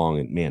further along,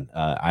 and man,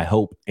 I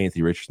hope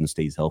Anthony Richardson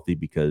stays healthy,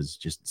 because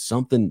just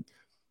something,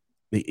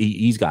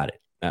 he's got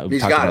it.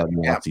 He's got it.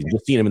 Yeah.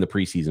 Just seeing him in the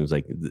preseason was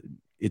like,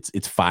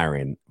 it's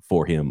firing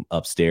for him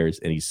upstairs,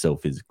 and he's so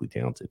physically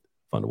talented.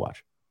 Fun to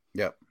watch.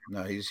 Yeah,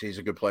 no, he's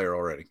a good player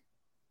already.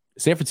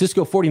 San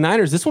Francisco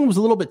 49ers, this one was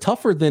a little bit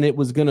tougher than it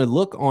was going to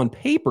look on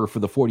paper for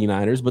the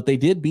 49ers, but they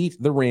did beat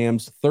the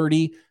Rams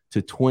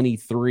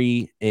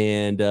 30-23.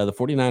 And the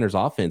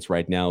 49ers offense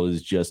right now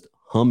is just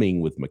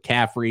humming with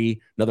McCaffrey,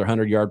 another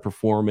 100-yard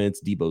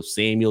performance, Deebo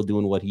Samuel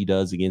doing what he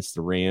does against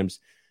the Rams.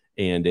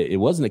 And it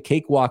wasn't a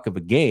cakewalk of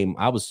a game.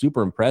 I was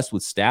super impressed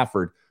with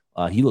Stafford.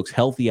 He looks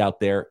healthy out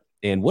there.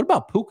 And what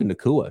about Puka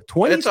Nacua?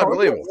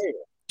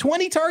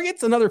 20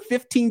 targets, another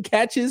 15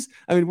 catches.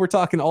 I mean, we're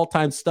talking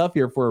all-time stuff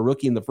here for a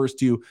rookie in the first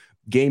 2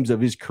 games of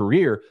his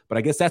career. But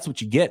I guess that's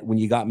what you get when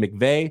you got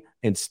McVay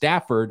and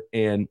Stafford,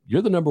 and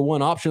you're the number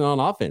 1 option on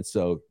offense.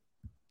 So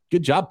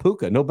good job,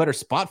 Puka. No better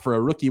spot for a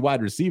rookie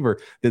wide receiver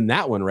than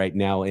that one right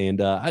now.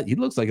 And he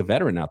looks like a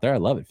veteran out there. I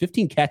love it.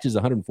 15 catches,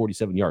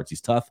 147 yards.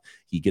 He's tough.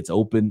 He gets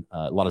open,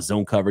 a lot of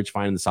zone coverage,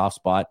 finding the soft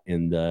spot.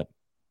 And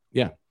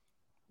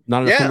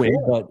not enough to win,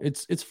 but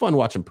it's fun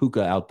watching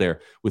Puka out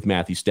there with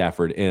Matthew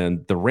Stafford.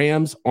 And the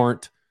Rams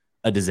aren't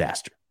a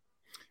disaster.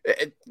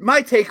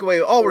 My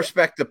takeaway, all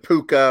respect to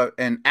Puka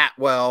and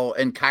Atwell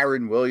and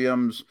Kyron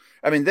Williams.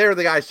 I mean, they're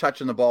the guys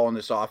touching the ball in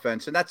this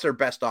offense, and that's their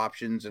best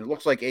options. And it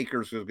looks like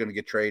Akers is going to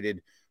get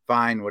traded.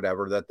 Fine,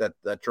 whatever.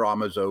 That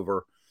drama's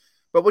over.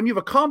 But when you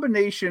have a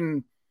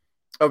combination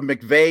of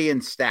McVay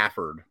and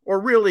Stafford, or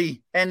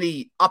really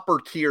any upper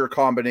tier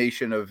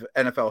combination of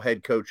NFL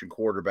head coach and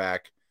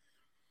quarterback,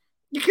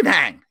 you can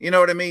hang. You know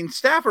what I mean?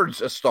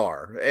 Stafford's a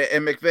star,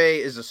 and McVay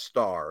is a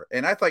star.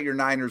 And I thought your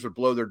Niners would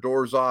blow their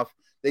doors off.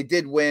 They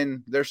did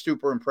win. They're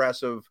super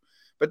impressive.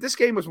 But this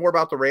game was more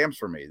about the Rams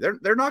for me.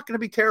 They're not going to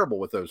be terrible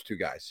with those 2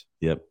 guys.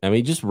 Yep. I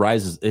mean, it just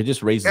raises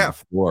the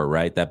floor,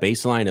 right? That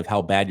baseline of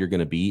how bad you're going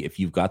to be if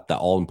you've got the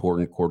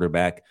all-important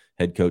quarterback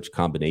head coach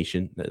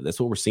combination. That's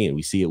what we're seeing.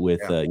 We see it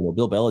with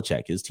Bill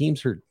Belichick. His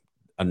teams are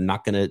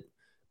not going to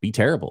be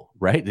terrible,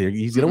 right?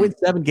 He's going to win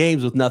 7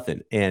 games with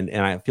nothing. And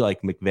I feel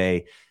like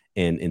McVay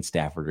and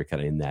Stafford are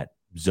kind of in that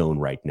zone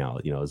right now,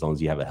 as long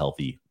as you have a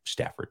healthy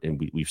Stafford. And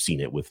we've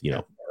seen it with,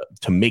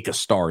 to make a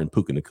star in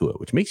Puka Nacua,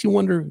 which makes you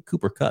wonder,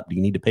 Cooper Kupp, do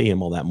you need to pay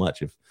him all that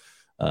much? If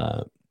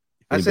I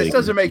said, it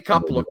doesn't make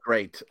Kupp look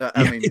great.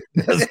 I mean,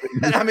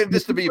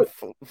 just to be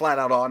flat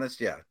out honest.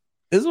 Yeah.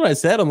 This is what I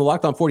said on the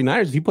Locked On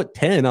 49ers. If you put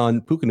 10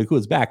 on Puka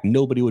Nacua's back,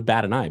 nobody would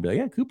bat an eye. Be like,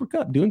 yeah, Cooper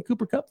Kupp doing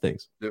Cooper Kupp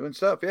things. Doing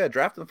stuff. Yeah.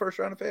 Drafting the first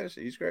round of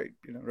fantasy. He's great.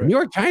 Right? New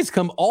York Giants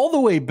come all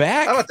the way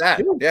back. How about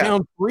that?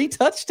 Down 3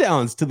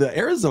 touchdowns to the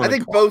Arizona. I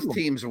think both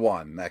teams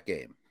won that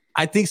game.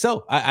 I think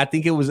so. I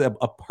think it was a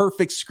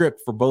perfect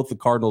script for both the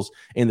Cardinals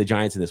and the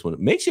Giants in this one. It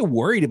makes you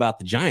worried about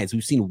the Giants.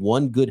 We've seen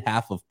one good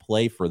half of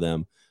play for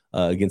them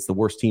against the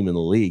worst team in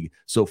the league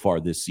so far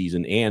this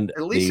season. And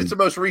at least it's the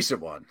most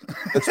recent one.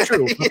 That's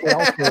true. They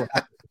also have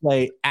to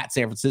play at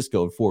San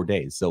Francisco in 4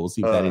 days. So we'll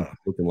see what that is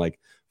looking like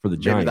for the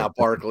Giants. Maybe not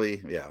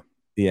Barkley. Yeah.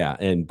 Yeah.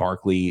 And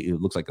Barkley,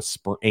 it looks like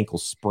a ankle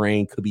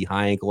sprain, could be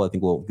high ankle. I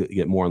think we'll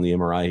get more on the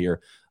MRI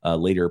here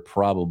later,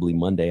 probably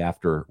Monday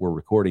after we're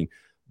recording.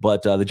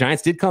 But the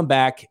Giants did come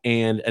back,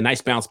 and a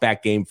nice bounce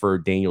back game for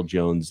Daniel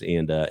Jones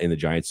and the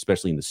Giants,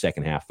 especially in the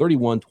second half,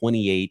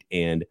 31-28,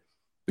 and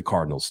the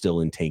Cardinals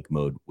still in tank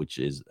mode, which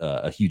is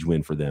a huge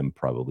win for them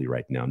probably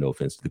right now. No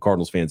offense to the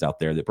Cardinals fans out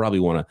there that probably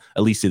want to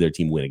at least see their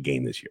team win a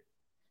game this year.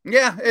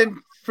 Yeah, and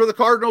for the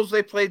Cardinals,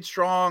 they played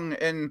strong,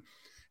 and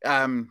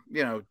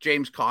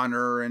James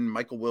Conner and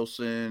Michael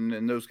Wilson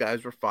and those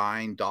guys were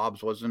fine.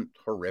 Dobbs wasn't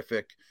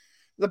horrific.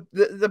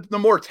 The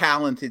more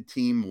talented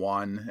team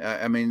won.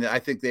 I mean, I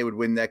think they would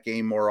win that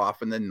game more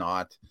often than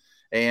not.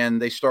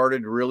 And they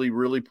started really,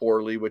 really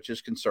poorly, which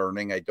is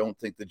concerning. I don't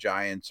think the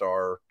Giants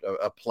are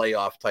a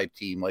playoff type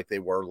team like they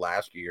were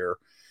last year.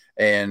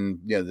 And,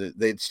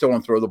 they still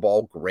don't throw the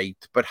ball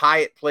great. But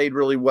Hyatt played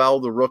really well,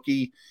 the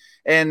rookie.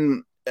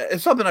 And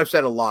it's something I've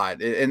said a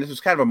lot, and this is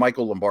kind of a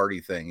Michael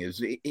Lombardi thing,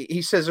 is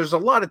he says there's a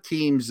lot of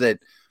teams that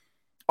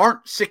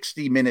aren't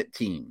 60-minute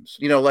teams.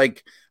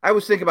 Like I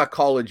was thinking about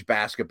college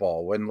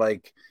basketball when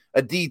like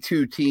a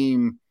D2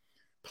 team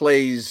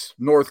plays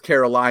North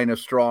Carolina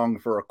strong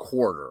for a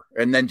quarter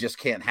and then just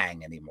can't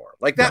hang anymore.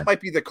 Like that might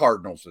be the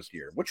Cardinals this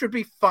year, which would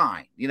be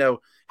fine.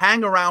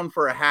 Hang around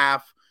for a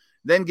half,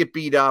 then get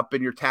beat up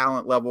and your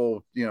talent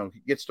level,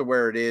 gets to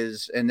where it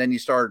is. And then you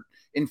start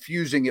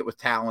infusing it with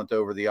talent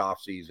over the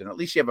offseason. At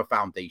least you have a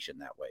foundation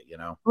that way,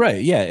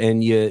 Right. Yeah.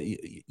 And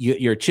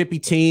you're a chippy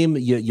team.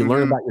 You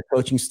learn about your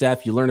coaching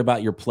staff, you learn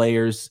about your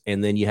players,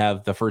 and then you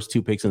have the first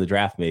 2 picks in the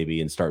draft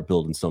maybe and start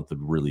building something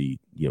really,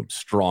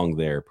 strong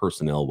there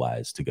personnel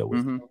wise to go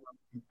with.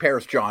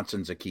 Paris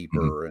Johnson's a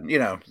keeper and,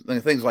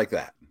 things like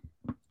that.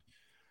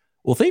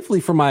 Well,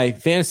 thankfully for my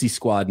fantasy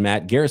squad,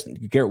 Matt,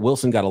 Garrett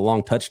Wilson got a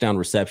long touchdown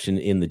reception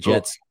in the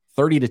Jets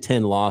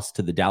 30-10 loss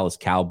to the Dallas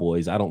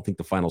Cowboys. I don't think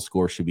the final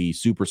score should be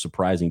super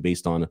surprising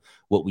based on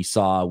what we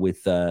saw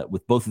with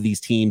both of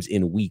these teams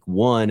in week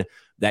 1.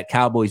 That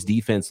Cowboys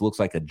defense looks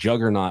like a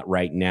juggernaut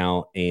right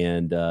now,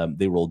 and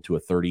they rolled to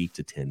a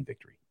 30-10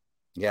 victory.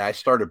 Yeah, I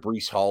started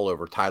Breece Hall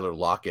over Tyler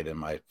Lockett in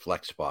my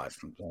flex spot.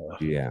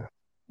 Yeah.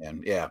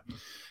 And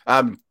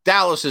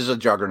Dallas is a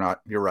juggernaut.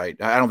 You're right.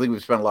 I don't think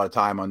we've spent a lot of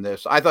time on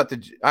this. I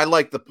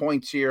like the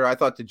points here. I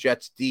thought the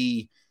Jets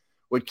D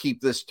would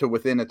keep this to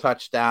within a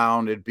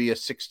touchdown. It'd be a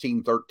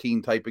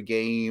 16-13 type of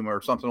game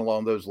or something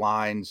along those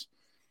lines.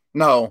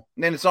 No,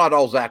 and it's not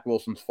all Zach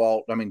Wilson's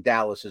fault. I mean,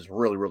 Dallas is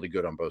really, really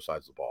good on both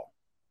sides of the ball.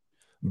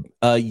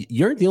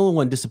 You're the only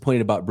one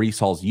disappointed about Breece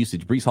Hall's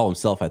usage. Breece Hall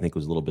himself, I think,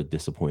 was a little bit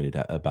disappointed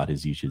about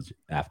his usage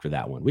after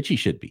that one, which he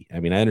should be. I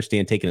mean, I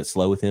understand taking it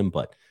slow with him,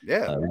 but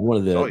one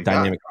of the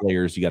dynamic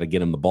players, you got to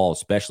get him the ball,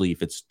 especially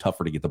if it's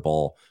tougher to get the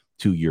ball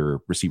to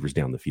your receivers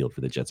down the field for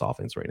the Jets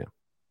offense right now.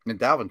 And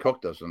Dalvin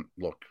Cook doesn't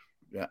look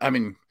 – I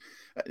mean,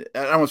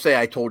 I don't want to say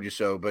I told you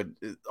so, but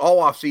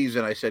all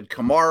offseason I said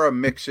Kamara,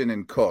 Mixon,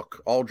 and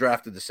Cook all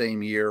drafted the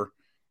same year,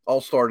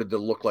 all started to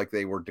look like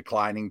they were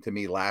declining to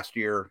me last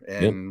year,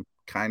 and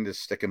kind of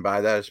sticking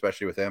by that,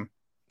 especially with him.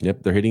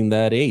 Yep, they're hitting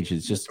that age.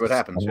 It's just what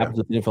happens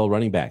with the NFL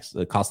running backs.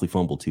 A costly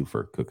fumble, too,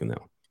 for Cook and them.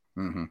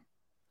 Mm-hmm.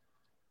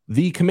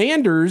 The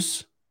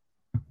Commanders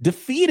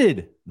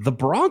defeated the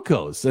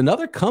Broncos.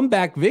 Another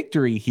comeback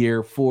victory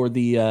here for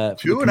the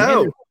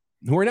 2-0.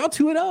 We're now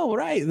 2-0,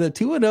 right? The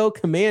 2-0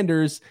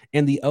 Commanders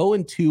and the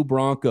 0-2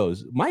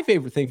 Broncos. My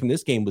favorite thing from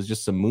this game was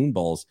just some moon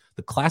balls,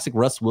 the classic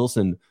Russ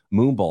Wilson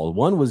moon ball.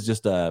 One was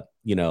just a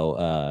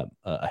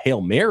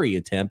Hail Mary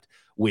attempt,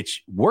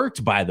 which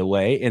worked, by the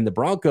way, and the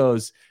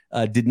Broncos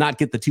did not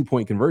get the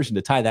 2-point conversion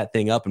to tie that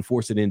thing up and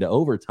force it into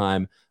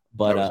overtime.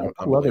 But a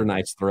couple other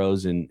nice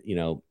throws, and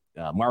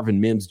Marvin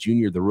Mims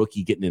Jr., the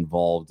rookie, getting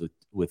involved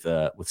with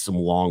some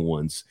long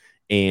ones.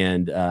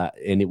 And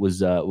it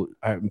was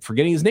I'm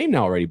forgetting his name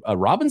now already.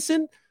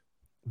 Robinson,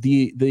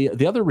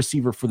 the other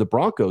receiver for the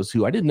Broncos,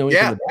 who I didn't know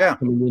anything about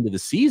coming into the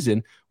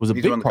season, was a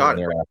big part of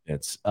their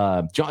offense.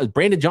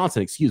 Brandon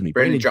Johnson, excuse me,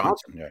 Brandon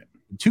Johnson,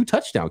 2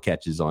 touchdown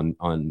catches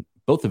on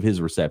both of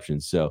his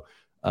receptions. So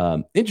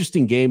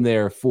interesting game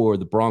there for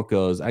the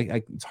Broncos.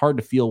 It's hard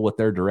to feel what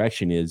their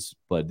direction is,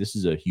 but this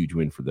is a huge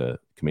win for the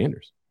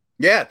Commanders.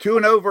 Yeah,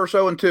 2-0 versus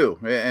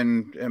 0-2.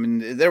 And I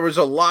mean, there was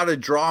a lot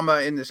of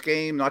drama in this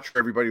game. Not sure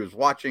everybody was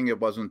watching. It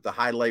wasn't the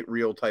highlight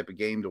reel type of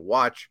game to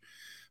watch,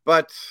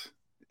 but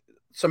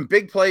some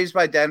big plays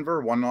by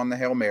Denver, one on the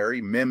Hail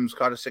Mary. Mims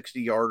caught a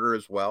 60-yarder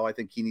as well. I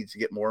think he needs to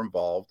get more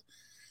involved.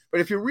 But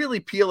if you really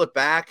peel it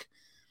back,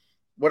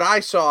 what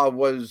I saw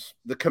was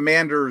the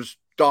Commanders'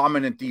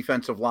 dominant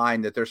defensive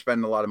line that they're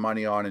spending a lot of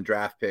money on and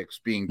draft picks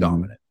being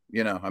dominant.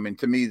 I mean,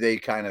 to me, they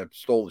kind of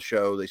stole the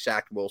show. They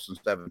sacked Wilson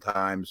 7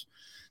 times.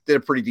 Did a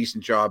pretty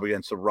decent job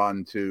against the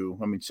run, too.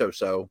 I mean,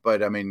 so.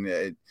 But, I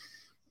mean,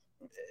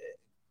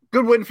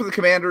 good win for the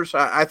Commanders.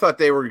 I thought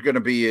they were going to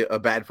be a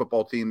bad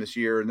football team this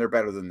year, and they're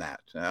better than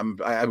that.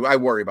 I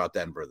worry about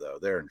Denver, though.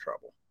 They're in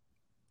trouble.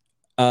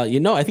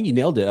 I think you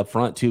nailed it up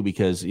front, too,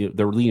 because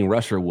their leading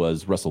rusher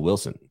was Russell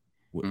Wilson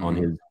on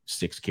his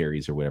 6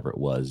 carries or whatever it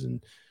was.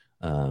 And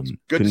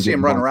good to see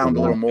him run around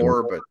a little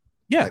more, but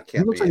yeah, he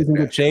looks like he's in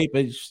good shape.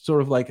 It's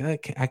sort of like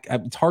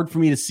it's hard for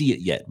me to see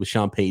it yet with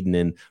Sean Payton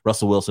and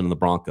Russell Wilson and the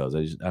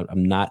Broncos.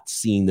 I'm not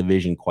seeing the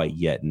vision quite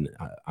yet, and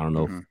I don't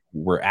know if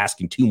we're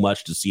asking too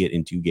much to see it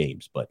in 2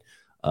 games. But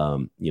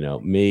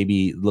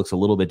maybe it looks a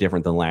little bit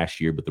different than last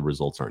year, but the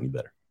results aren't any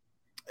better.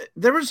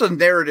 There was a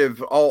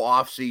narrative all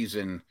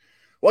offseason.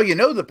 Well,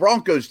 the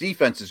Broncos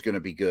defense is going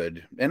to be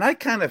good, and I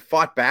kind of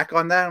fought back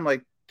on that. I'm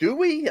like, do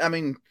we? I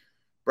mean,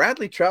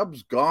 Bradley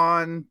Chubb's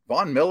gone.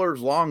 Von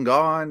Miller's long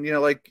gone. I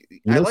like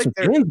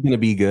Surtain's going to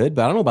be good,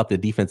 but I don't know about the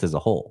defense as a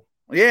whole.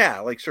 Yeah,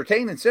 like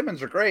Surtain and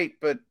Simmons are great,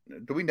 but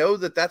do we know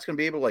that that's going to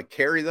be able to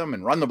carry them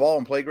and run the ball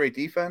and play great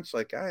defense?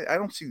 Like, I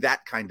don't see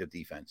that kind of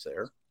defense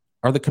there.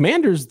 Are the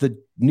Commanders the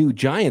new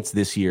Giants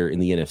this year in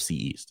the NFC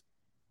East?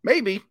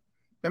 Maybe.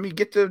 I mean,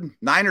 get to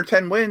 9 or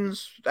 10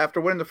 wins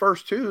after winning the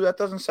first 2. That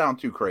doesn't sound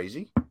too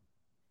crazy.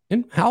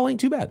 And Howell ain't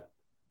too bad.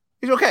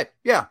 He's okay.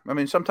 Yeah. I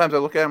mean, sometimes I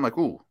look at him like,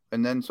 ooh.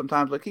 And then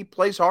sometimes he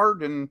plays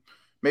hard and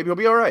maybe he'll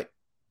be all right.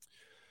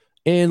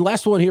 And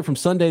last one here from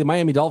Sunday, the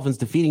Miami Dolphins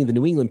defeating the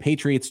New England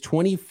Patriots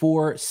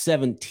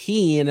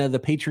 24-17. The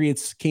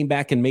Patriots came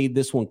back and made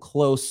this one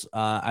close.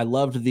 I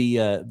loved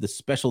the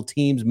special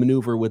teams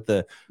maneuver with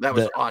that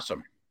was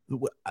awesome.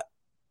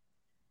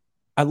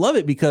 I love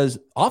it because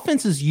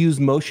offenses use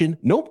motion.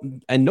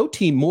 No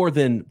team more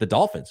than the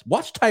Dolphins.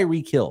 Watch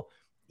Tyreek Hill.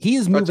 He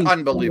is moving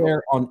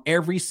on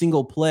every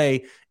single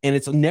play, and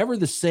it's never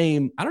the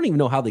same. I don't even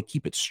know how they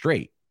keep it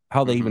straight,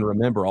 how they even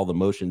remember all the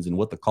motions and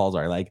what the calls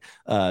are. Like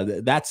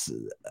that's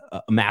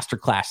a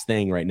masterclass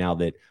thing right now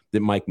that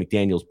Mike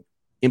McDaniel's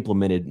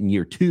implemented in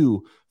year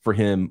 2 for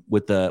him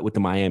with the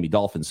Miami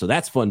Dolphins. So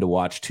that's fun to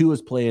watch. Tua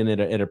is playing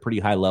at a pretty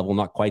high level,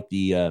 not quite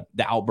the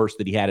outburst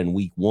that he had in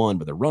week 1,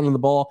 but they're running the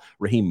ball.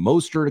 Raheem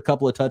Mostert, a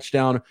couple of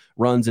touchdown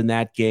runs in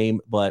that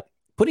game, but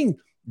putting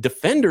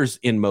defenders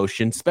in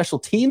motion, special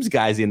teams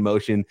guys in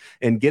motion,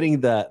 and getting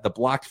the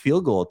blocked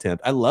field goal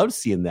attempt. I love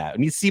seeing that.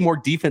 We need to see more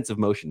defensive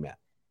motion, Matt.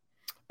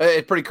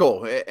 It's pretty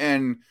cool.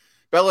 And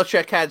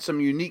Belichick had some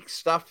unique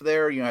stuff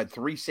there. Had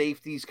 3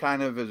 safeties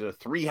kind of as a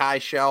 3 high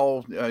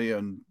shell,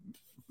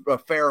 a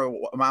fair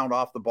amount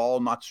off the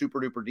ball, not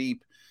super duper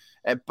deep.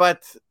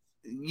 But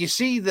you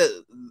see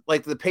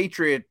the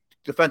Patriot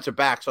defensive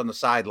backs on the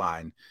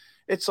sideline,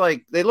 it's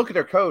like they look at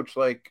their coach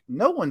like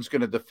no one's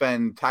going to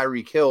defend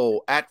Tyreek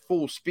Hill at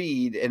full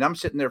speed, and I'm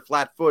sitting there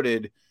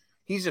flat-footed.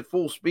 He's at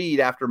full speed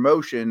after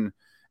motion,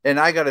 and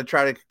I got to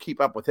try to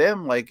keep up with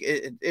him. Like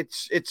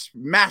it's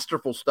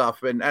masterful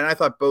stuff, and I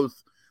thought both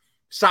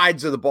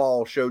sides of the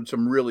ball showed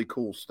some really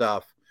cool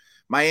stuff.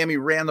 Miami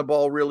ran the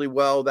ball really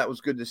well. That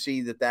was good to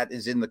see that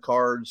is in the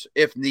cards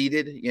if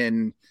needed.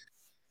 And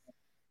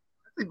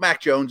I think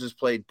Mac Jones has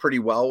played pretty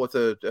well with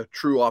a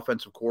true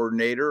offensive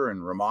coordinator,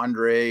 and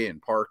Ramondre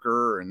and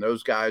Parker, and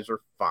those guys are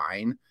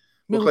fine.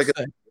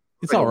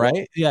 It's all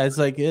right. Yeah, it's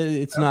like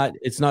it's not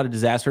a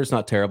disaster. It's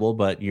not terrible,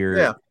 but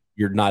you're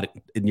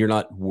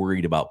not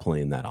worried about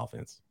playing that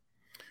offense.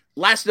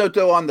 Last note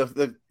though on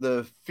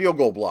the field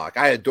goal block,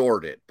 I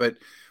adored it, but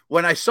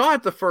when I saw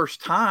it the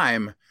first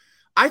time,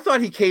 I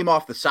thought he came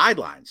off the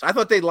sidelines. I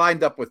thought they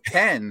lined up with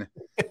 10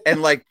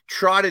 and like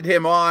trotted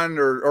him on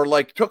or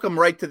like took him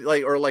right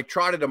to or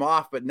trotted him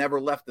off, but never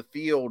left the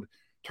field,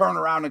 turn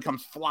around and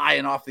comes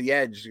flying off the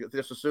edge,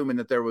 just assuming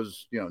that there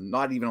was,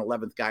 not even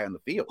 11th guy on the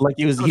field. Like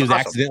he was awesome.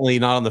 Accidentally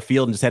not on the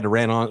field and just had to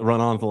run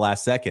on at the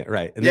last second.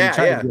 Right. And then you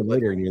try to do it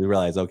later and you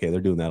realize, okay,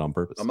 they're doing that on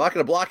purpose. I'm not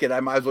going to block it. I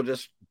might as well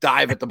just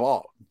dive at the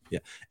ball. Yeah.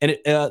 And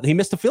he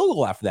missed a field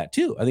goal after that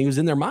too. I think it was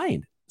in their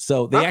mind.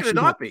 So they actually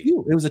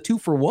it was a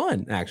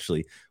 2-for-1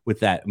 actually with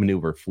that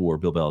maneuver for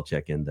Bill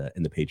Belichick and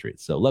the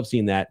Patriots. So love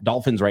seeing that.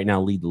 Dolphins right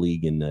now lead the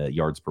league in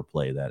yards per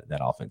play. That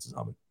offense is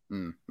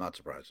humming. Not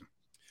surprising.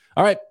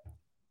 All right,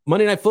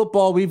 Monday Night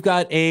Football. We've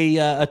got a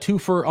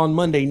 2-for on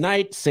Monday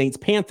night. Saints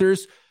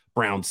Panthers,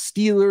 Browns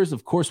Steelers.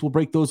 Of course, we'll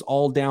break those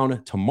all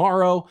down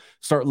tomorrow.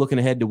 Start looking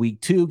ahead to week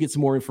 2. Get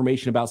some more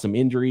information about some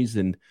injuries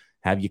and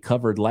have you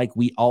covered like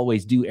we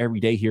always do every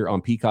day here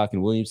on Peacock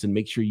and Williamson.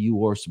 Make sure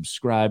you are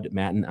subscribed.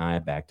 Matt and I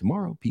back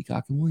tomorrow.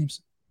 Peacock and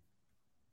Williamson.